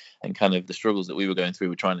 and kind of the struggles that we were going through.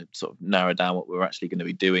 We're trying to sort of narrow down what we were actually going to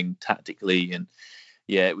be doing tactically. And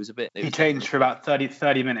it was a bit. He changed for about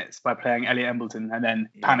 30 minutes by playing Elliot Embleton, and then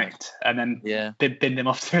panicked, and then binned him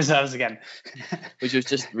off to reserves again. Which was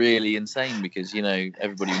just really insane, because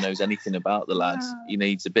everybody who knows anything about the lads, he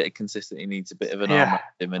needs a bit of consistency, he needs a bit of an arm around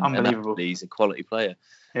him, and actually he's a quality player.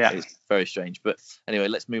 Yeah, it's very strange. But anyway,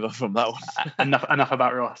 let's move on from that one. enough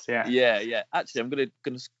about Ross. Yeah. Actually, I'm going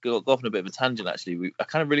to go off on a bit of a tangent. Actually, I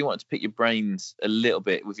kind of really wanted to pick your brains a little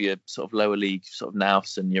bit with your sort of lower league sort of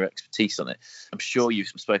nous and your expertise on it. I'm sure you've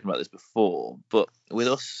spoken about this before, but with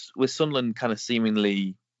Sunderland kind of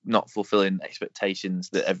seemingly not fulfilling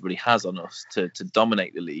expectations that everybody has on us to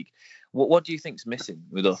dominate the league, what do you think's missing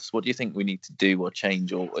with us? What do you think we need to do or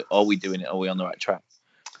change, or are we doing it? Are we on the right track?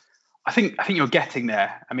 I think you're getting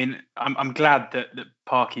there. I mean, I'm glad that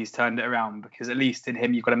Parky's turned it around, because at least in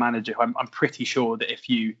him you've got a manager who I'm pretty sure that if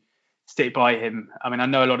you stick by him, I mean, I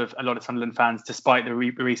know a lot of Sunderland fans, despite the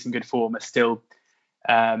recent good form, are still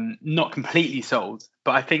not completely sold.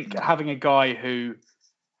 But I think having a guy who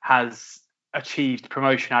has achieved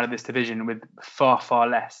promotion out of this division with far, far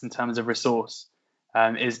less in terms of resource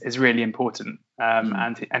is really important.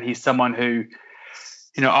 And he's someone who,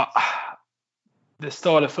 the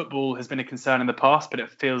style of football has been a concern in the past, but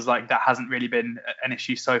it feels like that hasn't really been an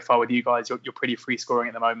issue so far with you guys. You're pretty free scoring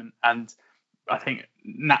at the moment. And I think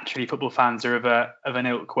naturally football fans are of an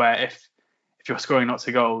ilk where if you're scoring lots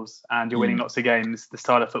of goals and you're winning lots of games, the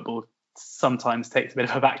style of football sometimes takes a bit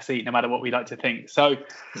of a backseat, no matter what we like to think. So,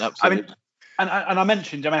 Absolutely. I mean, and I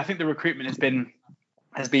mentioned, I think the recruitment has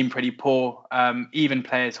been pretty poor. Even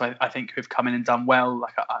players who I think who've come in and done well,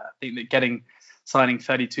 like I think that signing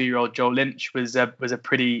 32-year-old Joel Lynch was a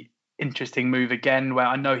pretty interesting move again, where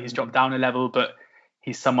I know he's dropped down a level, but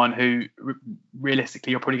he's someone who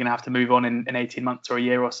realistically you're probably going to have to move on in 18 months or a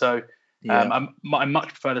year or so. I much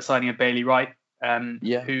prefer the signing of Bailey Wright,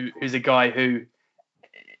 who's a guy who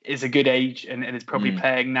is a good age and is probably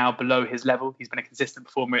playing now below his level. He's been a consistent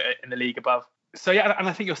performer in the league above. So, yeah, and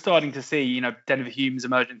I think you're starting to see, Denver Hume's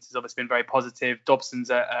emergence has obviously been very positive. Dobson's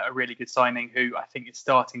a really good signing who I think is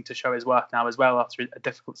starting to show his worth now as well after a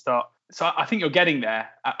difficult start. So I think you're getting there.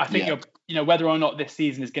 I think you're, whether or not this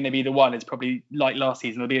season is going to be the one, it's probably like last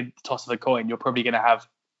season, it'll be a toss of a coin. You're probably going to have,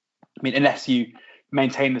 unless you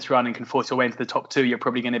maintain this run and can force your way into the top two, you're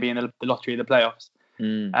probably going to be in the lottery of the playoffs.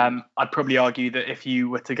 I'd probably argue that if you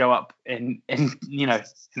were to go up in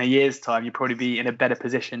a year's time, you'd probably be in a better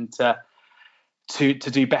position to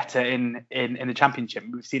do better in the championship.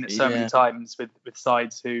 We've seen it so many times with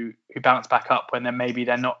sides who bounce back up when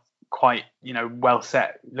they're not quite well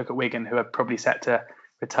set. Look at Wigan, who are probably set to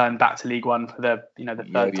return back to League One for the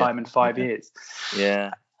third time in 5 years.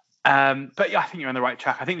 But I think you're on the right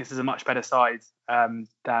track. I think this is a much better side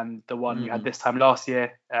than the one you had this time last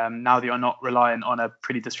year. Now that you're not reliant on a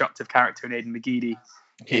pretty disruptive character in Aidan McGeady,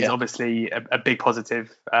 is obviously a big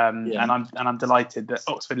positive. And I'm delighted that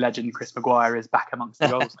Oxford legend Chris Maguire is back amongst the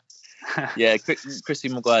goals. Chrissy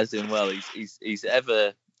Maguire's doing well. He's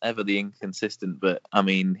ever the inconsistent, but I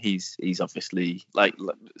mean he's obviously like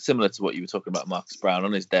similar to what you were talking about, Marcus Brown.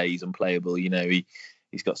 On his day, he's unplayable.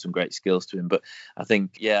 He's got some great skills to him. But I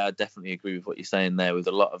think, I definitely agree with what you're saying there with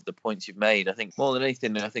a lot of the points you've made. I think more than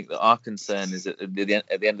anything, I think that our concern is that at the end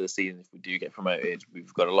of the season, if we do get promoted,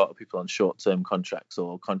 we've got a lot of people on short-term contracts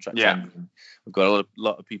or contracts ending. We've got a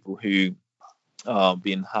lot of people who are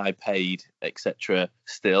being high paid, etc.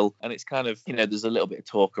 still, and it's kind of there's a little bit of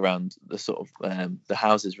talk around the sort of the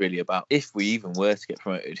houses really about if we even were to get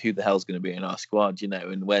promoted, who the hell's going to be in our squad,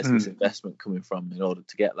 and where's this investment coming from in order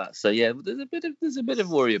to get that. So there's a bit of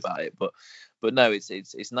worry about it, but no,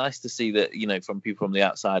 it's nice to see that from people from the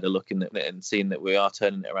outside are looking at it and seeing that we are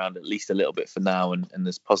turning it around at least a little bit for now, and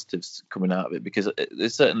there's positives coming out of it, because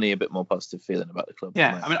there's certainly a bit more positive feeling about the club.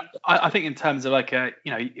 I think in terms of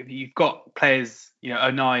if you've got players,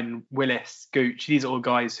 O'Nien, Willis, Gooch, these are all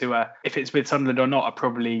guys who are, if it's with Sunderland or not, are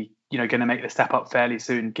probably going to make the step up fairly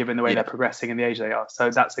soon, given the way they're progressing and the age they are. So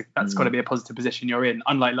that's got to be a positive position you're in,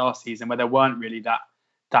 unlike last season where there weren't really that.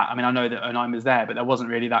 I know that O'Nien was there, but there wasn't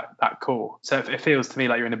really that core. So it feels to me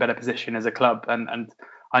like you're in a better position as a club, and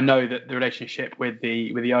I know that the relationship with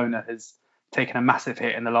the owner has taken a massive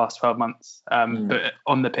hit in the last 12 months. But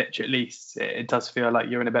on the pitch, at least, it does feel like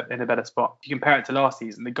you're in a better spot. If you compare it to last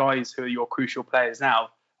season, the guys who are your crucial players now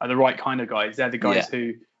are the right kind of guys. They're the guys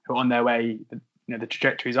who are on their way. The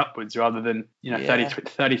trajectory is upwards, rather than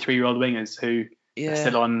 33-year-old wingers who are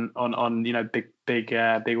still on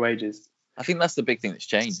big wages. I think that's the big thing that's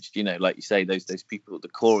changed. Like you say, those people at the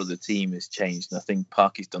core of the team has changed, and I think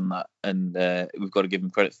Parky's done that, and we've got to give him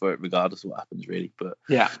credit for it, regardless of what happens, really. But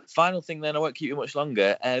final thing, then I won't keep you much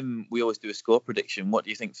longer. We always do a score prediction. What do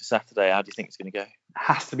you think for Saturday? How do you think it's going to go? It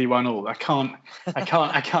has to be 1-1. I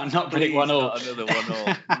can't not predict 1-1. Not another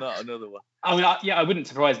 1-1. Not another one. I mean, it wouldn't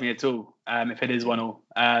surprise me at all if it is 1-1.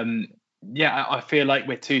 I feel like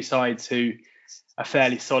we're two sides who are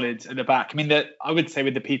fairly solid at the back. I mean, I would say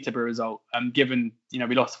with the Peterborough result, given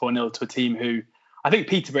we lost 4-0 to a team who, I think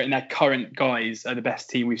Peterborough in their current guise are the best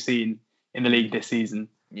team we've seen in the league this season.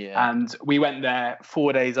 And we went there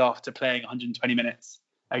 4 days after playing 120 minutes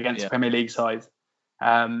against Premier League sides.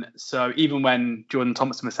 So even when Jordan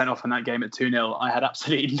Thompson was sent off in that game at 2-0, I had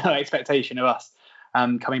absolutely no expectation of us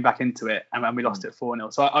coming back into it, and we lost it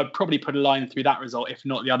 4-0. So I'd probably put a line through that result, if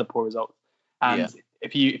not the other poor result. And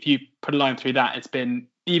if you put a line through that, it's been,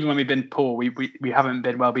 even when we've been poor, we haven't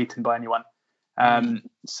been well beaten by anyone.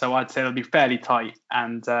 So I'd say it'll be fairly tight,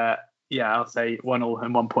 and I'll say 1-1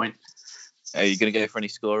 and 1 point. Are you going to go for any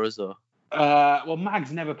scorers or? Well,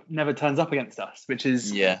 Mags never turns up against us, which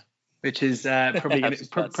is probably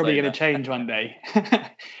going to change one day. I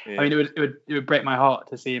mean, it would break my heart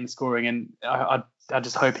to see him scoring, and I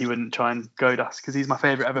just hope he wouldn't try and goad us, because he's my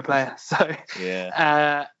favourite ever player. So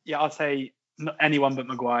I'll say anyone but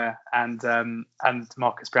Maguire and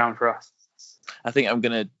Marcus Brown for us. I think I'm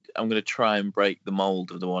gonna try and break the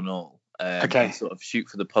mould of the 1-1. Okay. Sort of shoot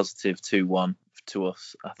for the positive 2-1 to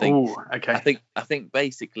us. I think. Ooh, okay. I think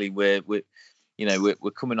basically we're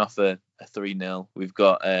coming off a 3-0. We've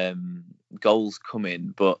got goals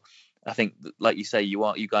coming, but I think, like you say,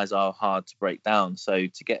 you guys are hard to break down. So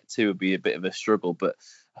to get 2 would be a bit of a struggle, but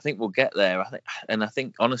I think we'll get there. I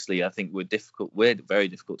think honestly, I think we're difficult. We're very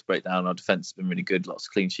difficult to break down. Our defence has been really good. Lots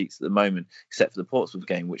of clean sheets at the moment, except for the Portsmouth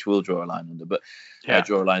game, which we'll draw a line under, but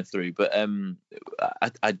draw a line through. But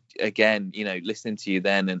I again, listening to you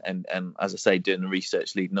then, and as I say, doing the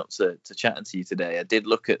research leading up to chatting to you today, I did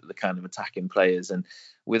look at the kind of attacking players, and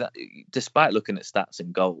despite looking at stats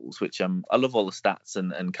and goals, which I love all the stats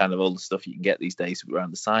and kind of all the stuff you can get these days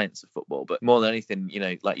around the science of football, but more than anything,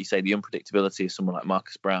 like you say, the unpredictability of someone like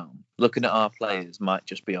Marcus Brown, looking at our players might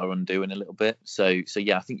just be our undoing a little bit. So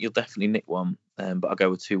yeah, I think you'll definitely nick one, but I'll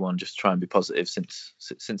go with 2-1 just to try and be positive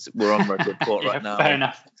since we're on Red Report right now. Fair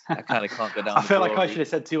enough. I kind of can't go down. I feel like I should have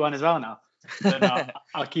said 2-1 as well now. But no,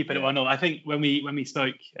 I'll keep it at 1-0. I think when we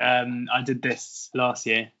spoke, I did this last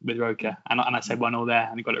year with Roker, and I said 1-0 there,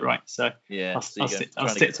 and I got it right. So yeah, I'll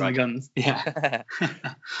stick to my guns. Yeah.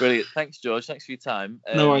 Brilliant. Thanks, George. Thanks for your time.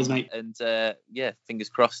 No worries, mate. And fingers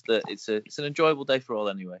crossed that it's an enjoyable day for all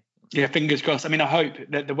anyway. Yeah, fingers crossed. I mean, I hope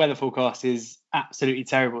that the weather forecast is absolutely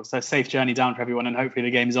terrible. So safe journey down for everyone, and hopefully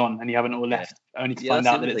the game's on, and you haven't all left only to find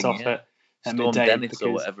out that it's off at Storm midday. Dennis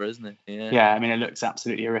or whatever, isn't it? Yeah, I mean, it looks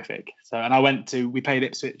absolutely horrific. So, and we played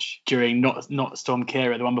Ipswich during not Storm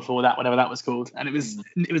Kira, the one before that, whatever that was called, and it was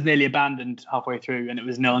nearly abandoned halfway through, and it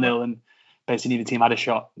was 0-0, and basically neither team had a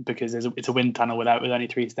shot because it's a wind tunnel with only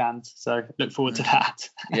 3 stands. So look forward to that.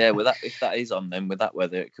 Yeah, if that is on, then with that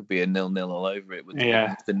weather, it could be a 0-0 all over it. With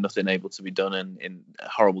nothing able to be done, and in a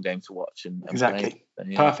horrible game to watch. And exactly.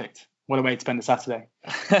 Play. Perfect. What a way to spend a Saturday.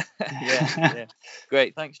 yeah.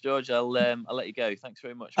 Great. Thanks, George. I'll let you go. Thanks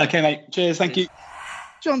very much. Okay, mate. Cheers. Thank you.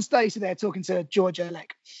 John Stacey there talking to George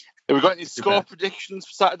Elek. Have we got any score predictions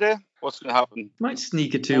for Saturday? What's going to happen? Might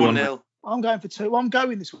sneak a 2-1. I'm going for 2. I'm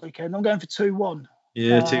going this weekend. I'm going for 2-1.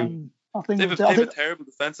 Yeah, 2. I think they have a terrible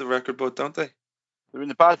defensive record, but don't they? They're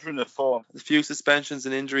in a bad run of form. A few suspensions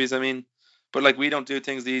and injuries. I mean, but we don't do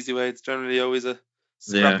things the easy way. It's generally always a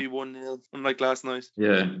scrappy 1-0, unlike last night.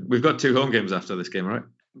 Yeah, we've got 2 home games after this game, right?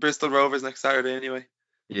 Bristol Rovers next Saturday, anyway.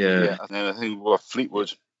 Yeah. And then I think we've got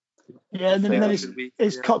Fleetwood. Yeah, and then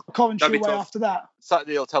it's Coventry away after that.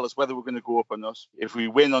 Saturday will tell us whether we're going to go up or not. If we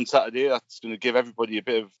win on Saturday, that's going to give everybody a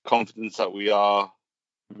bit of confidence that we are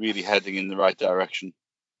really heading in the right direction.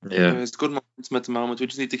 Yeah, it's good momentum at the moment. We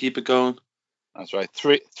just need to keep it going. That's right.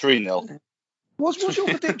 3-0. What's your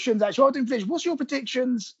predictions, actually? I didn't finish. What's your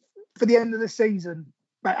predictions for the end of the season,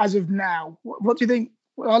 as of now? What do you think?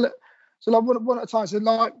 So one at a time. So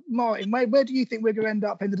Martin, where do you think we're going to end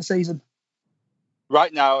up end of the season?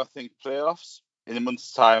 Right now, I think playoffs. In a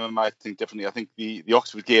month's time, I might think differently. I think the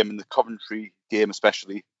Oxford game and the Coventry game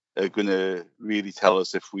especially are going to really tell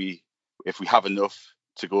us if we have enough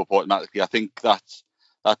to go up automatically. I think that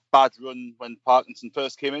bad run when Parkinson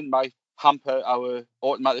first came in might hamper our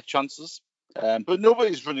automatic chances. But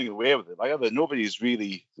nobody's running away with it. Nobody's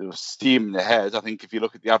really steaming ahead. I think if you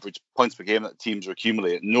look at the average points per game that teams are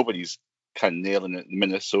accumulating, nobody's kind of nailing it in the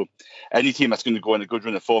minute. So any team that's going to go in a good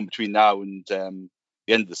run of form between now and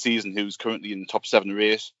the end of the season, who's currently in the top 7 or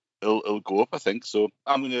 8, it'll go up, I think. So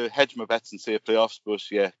I'm going to hedge my bets and say playoffs. But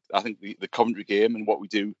yeah, I think the Coventry game and what we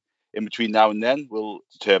do in between now and then will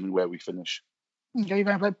determine where we finish. Okay, you're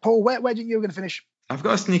going to play Paul. Where do you think you're going to finish? I've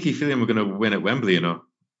got a sneaky feeling we're going to win at Wembley,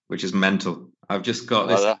 which is mental. I've just got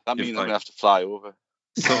this. That means I'm going to have to fly over.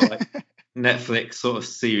 Sort of like Netflix, sort of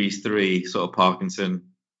series 3, sort of Parkinson,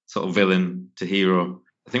 sort of villain to hero.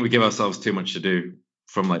 I think we give ourselves too much to do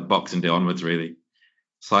from Boxing Day onwards, really.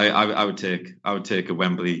 So I would take a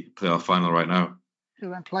Wembley playoff final right now.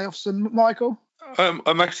 You're going playoffs, and Michael?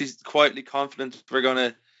 I'm actually quietly confident we're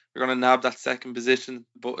gonna nab that second position.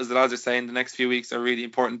 But as the lads are saying, the next few weeks are really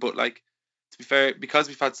important. But to be fair, because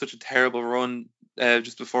we've had such a terrible run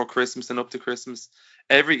just before Christmas and up to Christmas,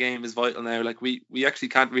 every game is vital now. We actually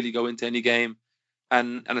can't really go into any game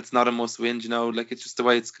and it's not a must win. It's just the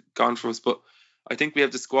way it's gone for us. But I think we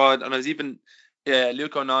have the squad, and I was even. Yeah,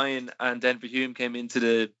 Luke O'Nien and Denver Hume came into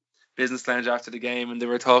the business lounge after the game, and they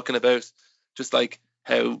were talking about just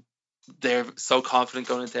how they're so confident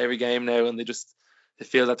going into every game now, and they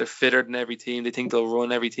feel that they're fitter than every team. They think they'll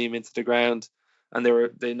run every team into the ground, and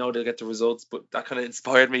they know they'll get the results. But that kind of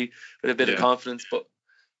inspired me with a bit of confidence. But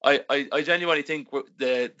I genuinely think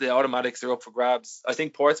the automatics are up for grabs. I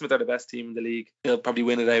think Portsmouth are the best team in the league. They'll probably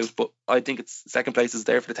win it out, but I think it's second place is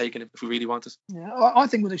there for the taking if we really want it. Yeah, I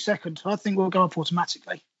think we'll do second. I think we'll go up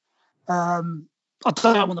automatically. I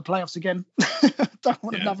don't want the playoffs again. Don't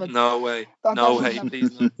want another. No way.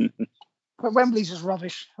 Please. But Wembley's just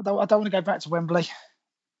rubbish. I don't want to go back to Wembley.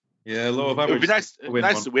 Yeah, lower It would average. be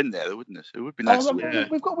nice to win there, wouldn't it? It would be nice to win.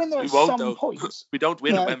 We've got to win there We at won't, some though. points. We don't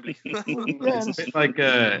win Yeah. at Wembley. Yeah, It's a bit like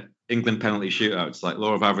England penalty shootouts. Like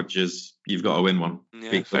law of averages, you've got to win one.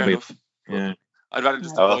 Yeah, Beat fair Wembley. enough. Yeah, I'd rather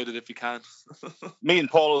just Yeah. avoid it if you can. Me and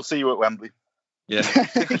Paul will see you at Wembley. yeah.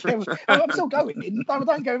 I'm still going.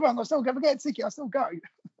 Don't go wrong. I'll still go. Get a ticket. I'll still go.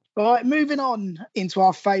 All right, moving on into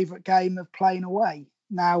our favourite game of playing away.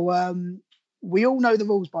 Now, we all know the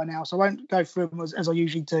rules by now, so I won't go through them as I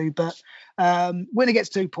usually do. But winner gets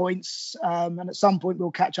 2 points, and at some point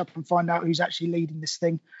we'll catch up and find out who's actually leading this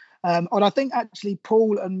thing. And I think actually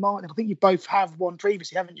Paul and Martin, I think you both have won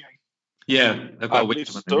previously, haven't you? Yeah, I've got I a win. believe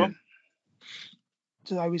so.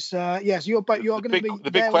 So I was, yes, you're going to be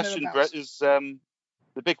The big question, Brett, is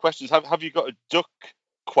the big question is have you got a duck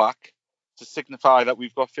quack to signify that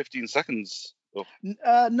we've got 15 seconds? Oh.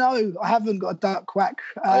 No, I haven't got a duck quack.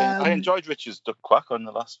 I enjoyed Richard's duck quack on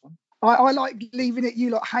the last one. I like leaving it you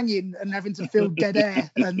lot hanging and having to fill dead air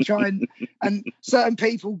and try and certain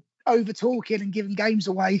people over talking and giving games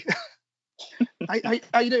away.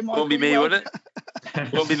 How you doing, Michael? Won't be me, would it?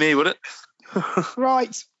 Won't be me, would it?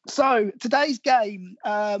 Right. So today's game,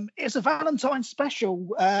 it's a Valentine's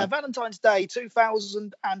special, Valentine's Day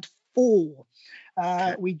 2004.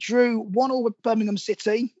 We drew 1-1 with Birmingham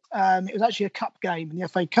City. It was actually a cup game in the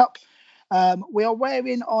FA Cup. We are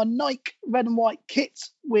wearing our Nike red and white kit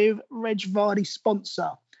with Reg Vardy sponsor.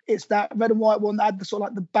 It's that red and white one that had the sort of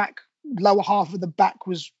like the back, lower half of the back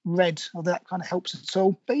was red. Although that kind of helps at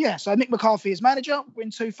all. But yeah, so Mick McCarthy is manager. We're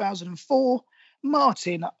in 2004.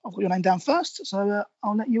 Martin, I've got your name down first, so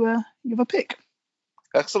I'll let you give a pick.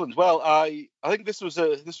 Excellent. Well, I think this was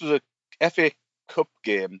a FA Cup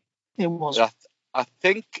game. It was. I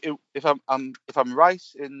think if I'm right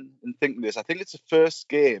in thinking this, I think it's the first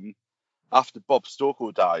game after Bob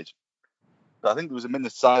Stokoe died. But I think there was a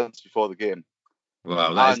minute's silence before the game.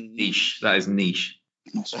 Wow, that is niche. That is niche.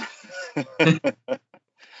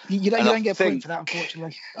 You don't get a point for that,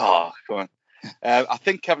 unfortunately. Oh, come on. I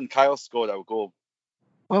think Kevin Kyle scored our goal.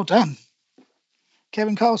 Well done.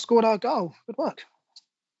 Kevin Kyle scored our goal. Good work.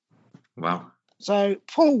 Wow. So,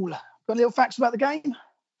 Paul, got any little facts about the game?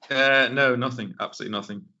 No, nothing. Absolutely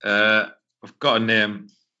nothing. I've got a name.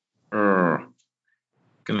 Gonna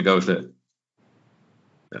go with it.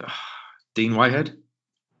 Dean Whitehead.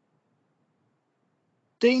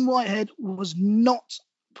 Dean Whitehead was not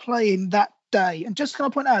playing that day. And just can I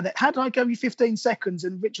point out that had I given you 15 seconds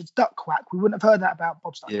and Richard's duck quack, we wouldn't have heard that about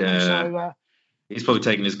Bob Stokoe. Yeah. So, He's probably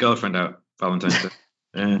taking his girlfriend out Valentine's Day.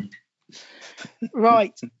 Yeah.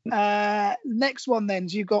 right. Next one then.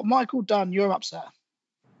 So you've got Michael Dunn. You're up, sir.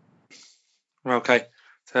 Okay.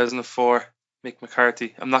 2004. Mick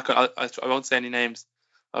McCarthy. I'm not going. I won't say any names.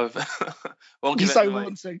 I won't give it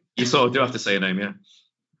away. You sort of do have to say a name, yeah.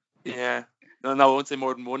 Yeah. No, I won't say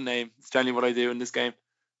more than one name. It's generally what I do in this game.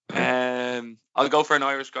 I'll go for an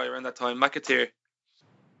Irish guy around that time. McAteer.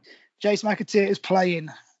 Jason McAteer is playing.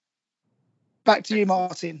 Back to you,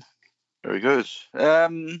 Martin. Very good.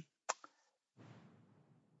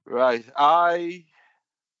 Right. I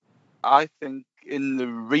think in the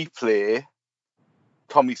replay,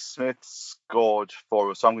 Tommy Smith scored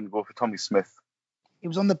for us. So I'm going to go for Tommy Smith. He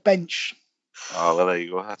was on the bench. Oh, well, there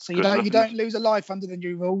you go. That's so good you don't lose a life under the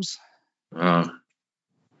new rules.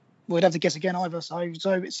 We'd have to guess again either. So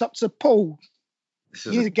it's up to Paul.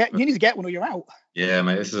 You need to get one or you're out. Yeah,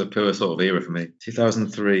 mate. This is a poor sort of era for me.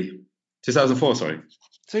 2004, sorry.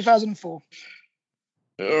 2004.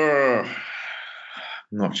 I'm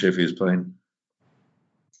not sure if he was playing.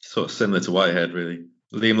 Sort of similar to Whitehead, really.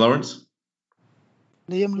 Liam Lawrence.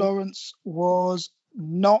 Liam Lawrence was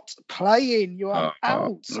not playing. You are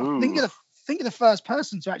out. Think you're the first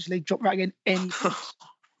person to actually drop back in any.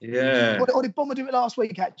 Yeah. Or did Bomber do it last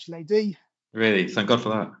week, actually? Really? Thank God for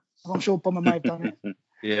that. I'm sure Bomber may have done it.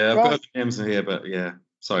 Yeah, I've got names in here, but yeah.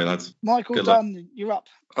 Sorry, lads. Michael Dunn, you're up.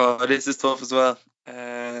 Oh, this is tough as well.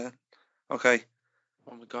 Okay.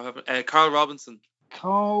 Oh my God. Carl Robinson.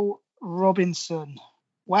 Carl Robinson.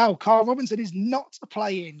 Wow, Carl Robinson is not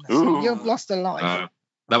playing. So you've lost a life.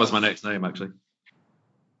 That was my next name, actually.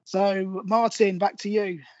 So, Martin, back to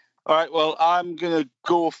you. All right, well, I'm going to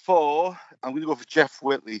go for Jeff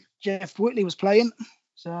Whitley. Jeff Whitley was playing.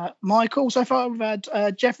 So, Michael, so far we've had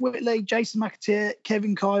Jeff Whitley, Jason McAteer,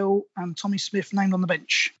 Kevin Kyle, and Tommy Smith named on the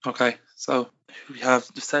bench. Okay, so we have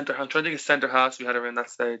the centre. I'm trying to think of centre halves we had around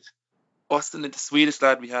that stage. What's the Swedish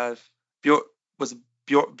lad we have?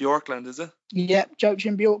 Bjorkland, is it? Yep,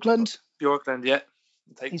 Joachim Bjorkland. Bjorkland, yeah.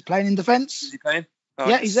 He's playing in defence. Is he playing?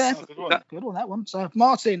 Yeah, he's there. Good one, that one. So,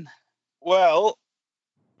 Martin. Well,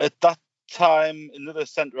 at that time, another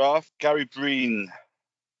centre half, Gary Breen.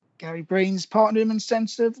 Gary Breen's partnered him in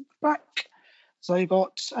centre back. So you've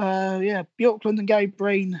got, Bjorklund and Gary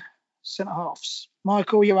Breen, centre halves.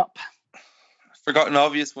 Michael, you're up. Forgotten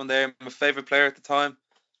obvious one there. My favourite player at the time.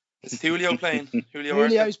 Is Julio playing?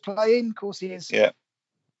 Julio's playing, of course he is. Yeah.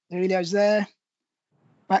 Julio's there.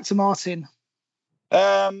 Back to Martin.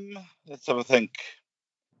 Let's have a think.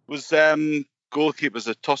 Was goalkeepers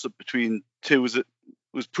a toss-up between two?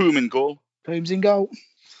 Was Poom in goal? Poom's in goal.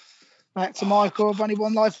 Back to Michael. I've only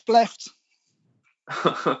one life left.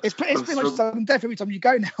 It's pretty much sudden death every time you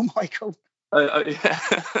go now, Michael.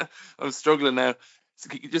 I'm struggling now. So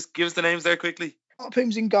can you just give us the names there quickly?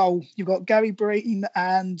 Poom's in goal. You've got Gary Breen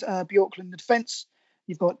and Bjorklund in the defence.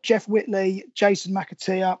 You've got Jeff Whitley, Jason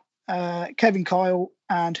McAteer, Kevin Kyle,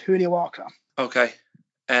 and Julio Arca. Okay.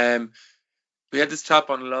 We had this chap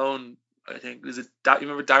on loan. I think you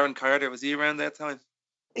remember Darren Carter? Was he around that time?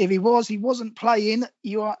 If he wasn't playing.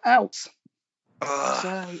 You are out.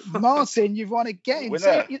 So Martin, you've won again.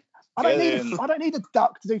 I don't need a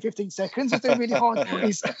duck to do 15 seconds. It's doing really hard.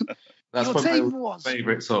 That's your probably team my was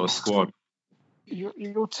favourite sort of squad.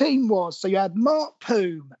 Your team was, so you had Mark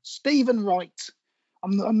Poom, Stephen Wright.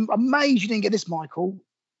 I'm amazed you didn't get this, Michael.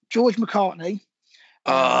 George McCartney.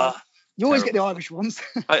 You always get the Irish ones.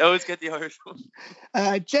 I always get the Irish ones.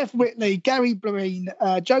 Jeff Whitley, Gary Breen,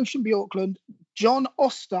 Joshan Bjorklund, John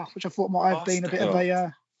Oster, which I thought might have been a bit of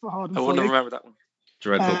a hard one. I wouldn't remember that one.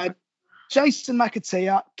 Dreadful. Jason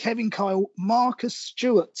McAteer, Kevin Kyle, Marcus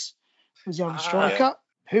Stewart was the other striker.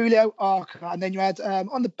 Julio Arca, and then you had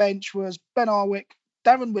on the bench was Ben Arwick,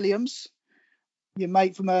 Darren Williams, your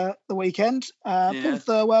mate from the weekend, Paul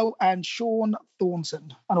Thirlwell, and Sean Thornton,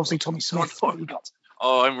 and obviously Tommy Smith. What you got?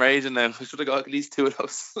 Oh, I'm raging now. I should have got at least two of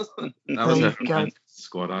those. That was a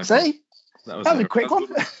squad. See, that was a quick one.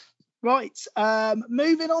 Right,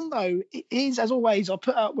 moving on though, it is as always. I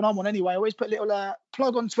put out when I'm on anyway. I always put a little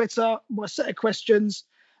plug on Twitter, my set of questions.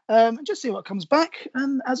 And just see what comes back.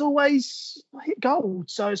 And as always, I hit gold.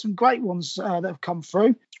 So some great ones that have come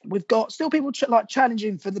through. We've got still people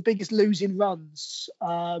challenging for the biggest losing runs.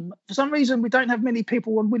 For some reason, we don't have many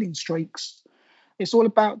people on winning streaks. It's all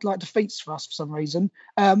about defeats for us for some reason.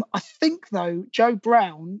 I think though, Joe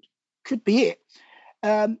Brown could be it.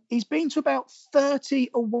 He's been to about 30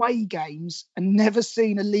 away games and never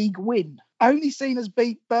seen a league win. Only seen us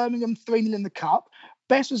beat Birmingham 3-0 in the Cup.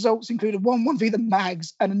 Best results included 1-1 v the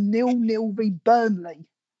Mags and a 0-0 v Burnley.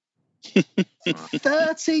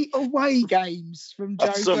 30 away games from Joe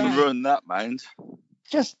That's Brown. some run, that, mind.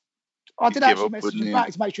 I did actually message him back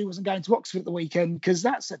to make sure he wasn't going to Oxford at the weekend because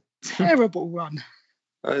that's a terrible run.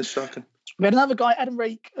 That is shocking. We had another guy, Adam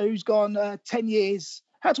Reek, who's gone 10 years.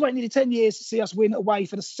 Had to wait nearly 10 years to see us win away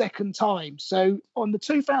for the second time. So on the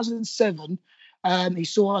 2007, he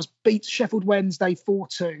saw us beat Sheffield Wednesday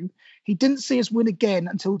 4-2. He didn't see us win again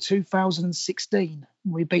until 2016.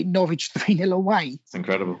 We beat Norwich 3-0 away. It's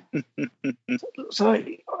incredible.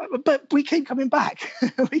 But we keep coming back.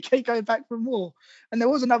 We keep going back for more. And there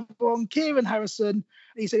was another one, Kieran Harrison.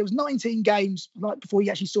 He said it was 19 games before he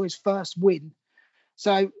actually saw his first win.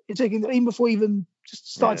 So it took him, even before he even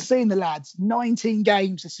just started seeing the lads, 19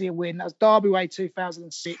 games to see a win. That was Derby Way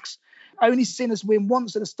 2006. Only seen us win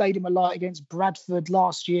once at the Stadium of Light against Bradford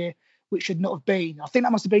last year, which should not have been. I think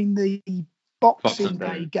that must have been the Boxing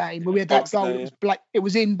Day game where we had that goal. It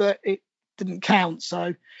was in, but it didn't count.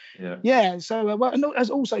 So, and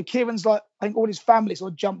also Kieran's I think all his family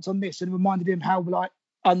sort of jumped on this and reminded him how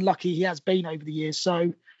unlucky he has been over the years.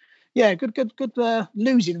 So, yeah, good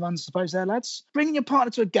losing runs, I suppose, there, lads. Bringing your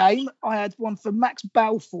partner to a game, I had one for Max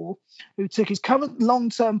Balfour, who took his current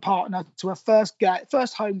long-term partner to a first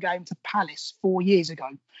home game to Palace 4 years ago.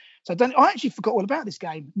 So I actually forgot all about this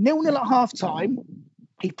game. 0-0 at half-time.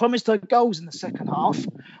 He promised her goals in the second half.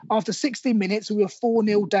 After 60 minutes, we were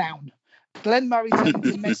 4-0 down. Glenn Murray turned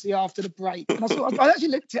into Messi after the break. And I actually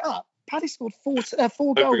looked it up. Palace scored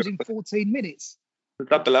four goals in 14 minutes.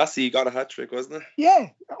 That Balassi got a hat-trick, wasn't it? Yeah.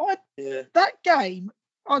 That game,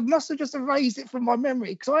 I must have just erased it from my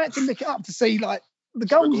memory because I had to look it up to see the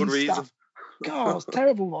goals and stuff. God, it was a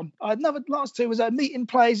terrible one. Last two was meeting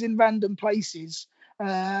players in random places.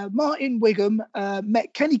 Martin Wigham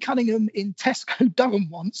met Kenny Cunningham in Tesco Durham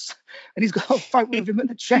once, and he's got a photo of him at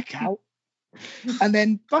the checkout. And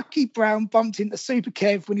then Bucky Brown bumped into Super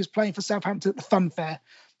Kev when he was playing for Southampton at the Fun Fair.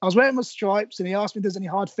 I was wearing my stripes, and he asked me if there's any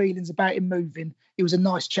hard feelings about him moving. He was a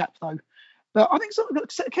nice chap, though. But I think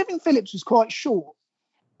Kevin Phillips was quite short.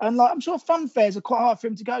 And I'm sure fun fairs are quite hard for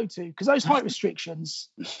him to go to because those height restrictions,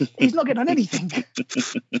 he's not getting on anything.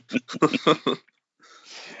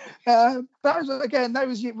 Those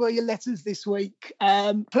were your letters this week.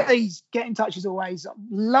 Please get in touch as always.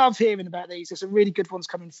 Love hearing about these. There's some really good ones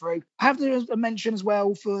coming through. I have to mention as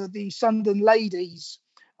well for the Sunderland ladies.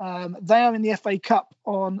 They are in the FA Cup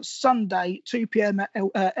on Sunday, 2 p.m. at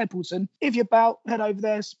Eppleton. If you're about, head over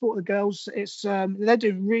there, support the girls. It's they're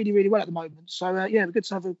doing really, really well at the moment. So good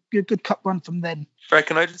to have a good cup run from them. Fred,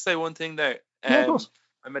 can I just say one thing there? Yeah, of course.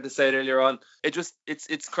 I meant to say it earlier on.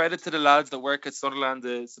 It's credit to the lads that work at Sunderland,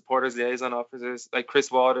 the supporters liaison officers like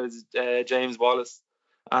Chris Waters, James Wallace,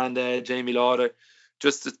 and Jamie Lauder.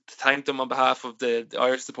 Just to thank them on behalf of the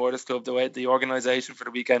Irish Supporters Club. The way the organisation for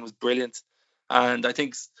the weekend was brilliant. And I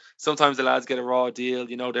think sometimes the lads get a raw deal.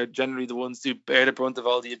 You know, they're generally the ones who bear the brunt of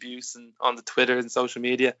all the abuse and on the Twitter and social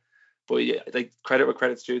media. But yeah, they credit where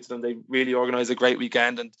credit's due to them. They really organise a great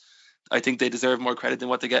weekend, and I think they deserve more credit than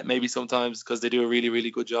what they get maybe sometimes because they do a really, really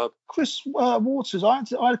good job. Chris Waters, I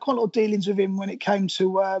had quite a lot of dealings with him when it came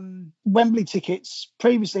to Wembley tickets.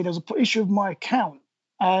 Previously, there was an issue with my account,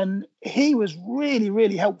 and he was really,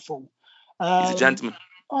 really helpful. He's a gentleman.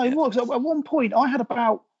 He was. At one point, I had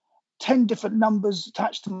about 10 different numbers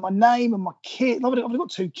attached to my name and my kid. I've got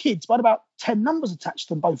 2 kids, but I had about 10 numbers attached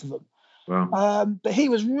to them, both of them. Wow. But he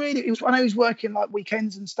was really, I know he was working like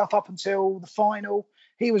weekends and stuff up until the final.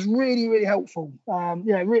 He was really, really helpful. I've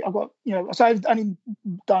got, I've only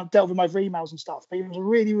dealt with him over emails and stuff, but he was a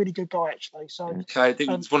really, really good guy, actually. So I think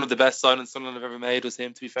it's one of the best signings Sunderland have ever made was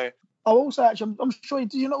him, to be fair. Also, actually, I'm sure,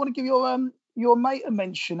 do you not want to give your mate a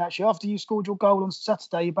mention, actually, after you scored your goal on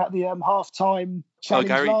Saturday about the half-time challenge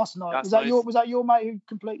last night? Was that your mate who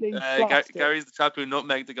completely Gary's the chap who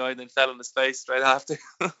nutmegged the guy and then fell on his face straight after.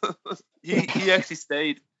 he actually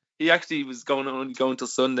stayed. He actually was going till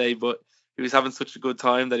Sunday, but he was having such a good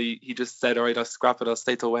time that he just said, all right, I'll scrap it. I'll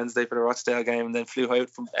stay till Wednesday for the Rochdale game, and then flew out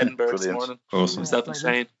from Edinburgh this morning. Awesome. Himself and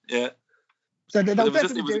Shane. Yeah. So it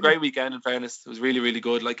was a great weekend, in fairness. It was really, really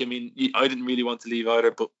good. Like, I mean, I didn't really want to leave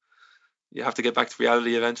either, but you have to get back to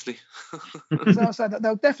reality eventually. So I said that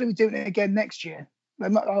they'll definitely be doing it again next year.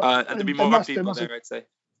 And there'll be more people there, I'd say.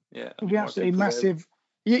 Yeah, it'll be absolutely massive.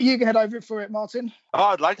 You can head over for it, Martin. Oh,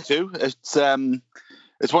 I'd like to.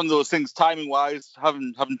 It's one of those things, timing wise.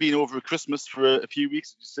 Having been over at Christmas for a few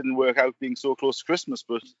weeks, it just didn't work out being so close to Christmas.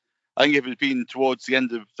 But I think if it had been towards the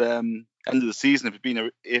end of the season, if it had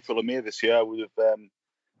been April or May this year, I would have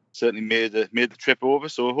certainly made the trip over.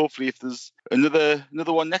 So hopefully, if there's another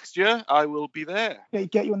one next year, I will be there. Yeah,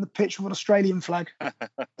 get you on the pitch with an Australian flag.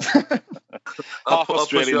 I'll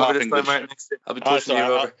push you over this time, Martin. I'll be pushing you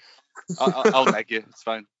over. I'll leg you. It's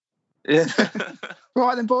fine. Yeah.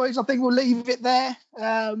 Right then, boys. I think we'll leave it there.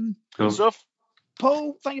 Cool stuff.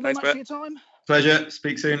 Paul, thank you very much for your time. Pleasure.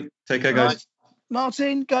 Speak soon. Take care, guys. Right.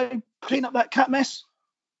 Martin, go clean up that cat mess.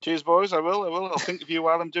 Cheers, boys. I will. I'll think of you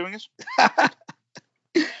while I'm doing it.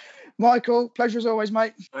 Michael, pleasure as always,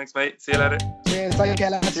 mate. Thanks, mate. See you later. Cheers. Take care,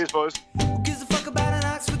 lads. Cheers, boys.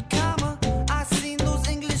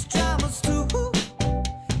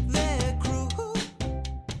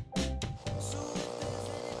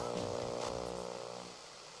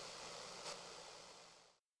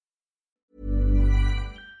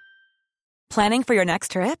 Planning for your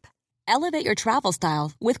next trip? Elevate your travel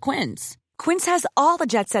style with Quince. Quince has all the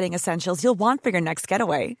jet-setting essentials you'll want for your next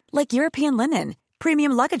getaway, like European linen,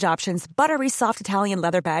 premium luggage options, buttery soft Italian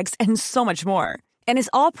leather bags, and so much more. And is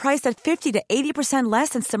all priced at 50 to 80% less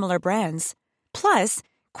than similar brands. Plus,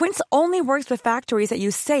 Quince only works with factories that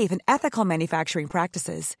use safe and ethical manufacturing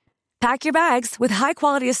practices. Pack your bags with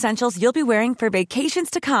high-quality essentials you'll be wearing for vacations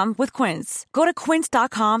to come with Quince. Go to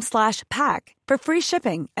quince.com/pack for free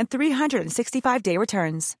shipping and 365-day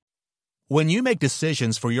returns. When you make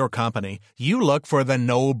decisions for your company, you look for the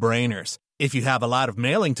no-brainers. If you have a lot of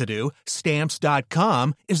mailing to do,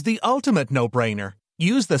 Stamps.com is the ultimate no-brainer.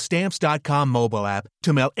 Use the Stamps.com mobile app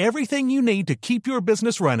to mail everything you need to keep your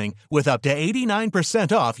business running with up to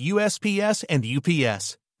 89% off USPS and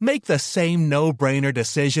UPS. Make the same no-brainer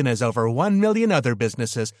decision as over 1 million other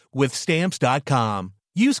businesses with Stamps.com.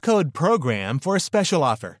 Use code PROGRAM for a special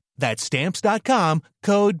offer. That's Stamps.com,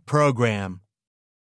 code PROGRAM.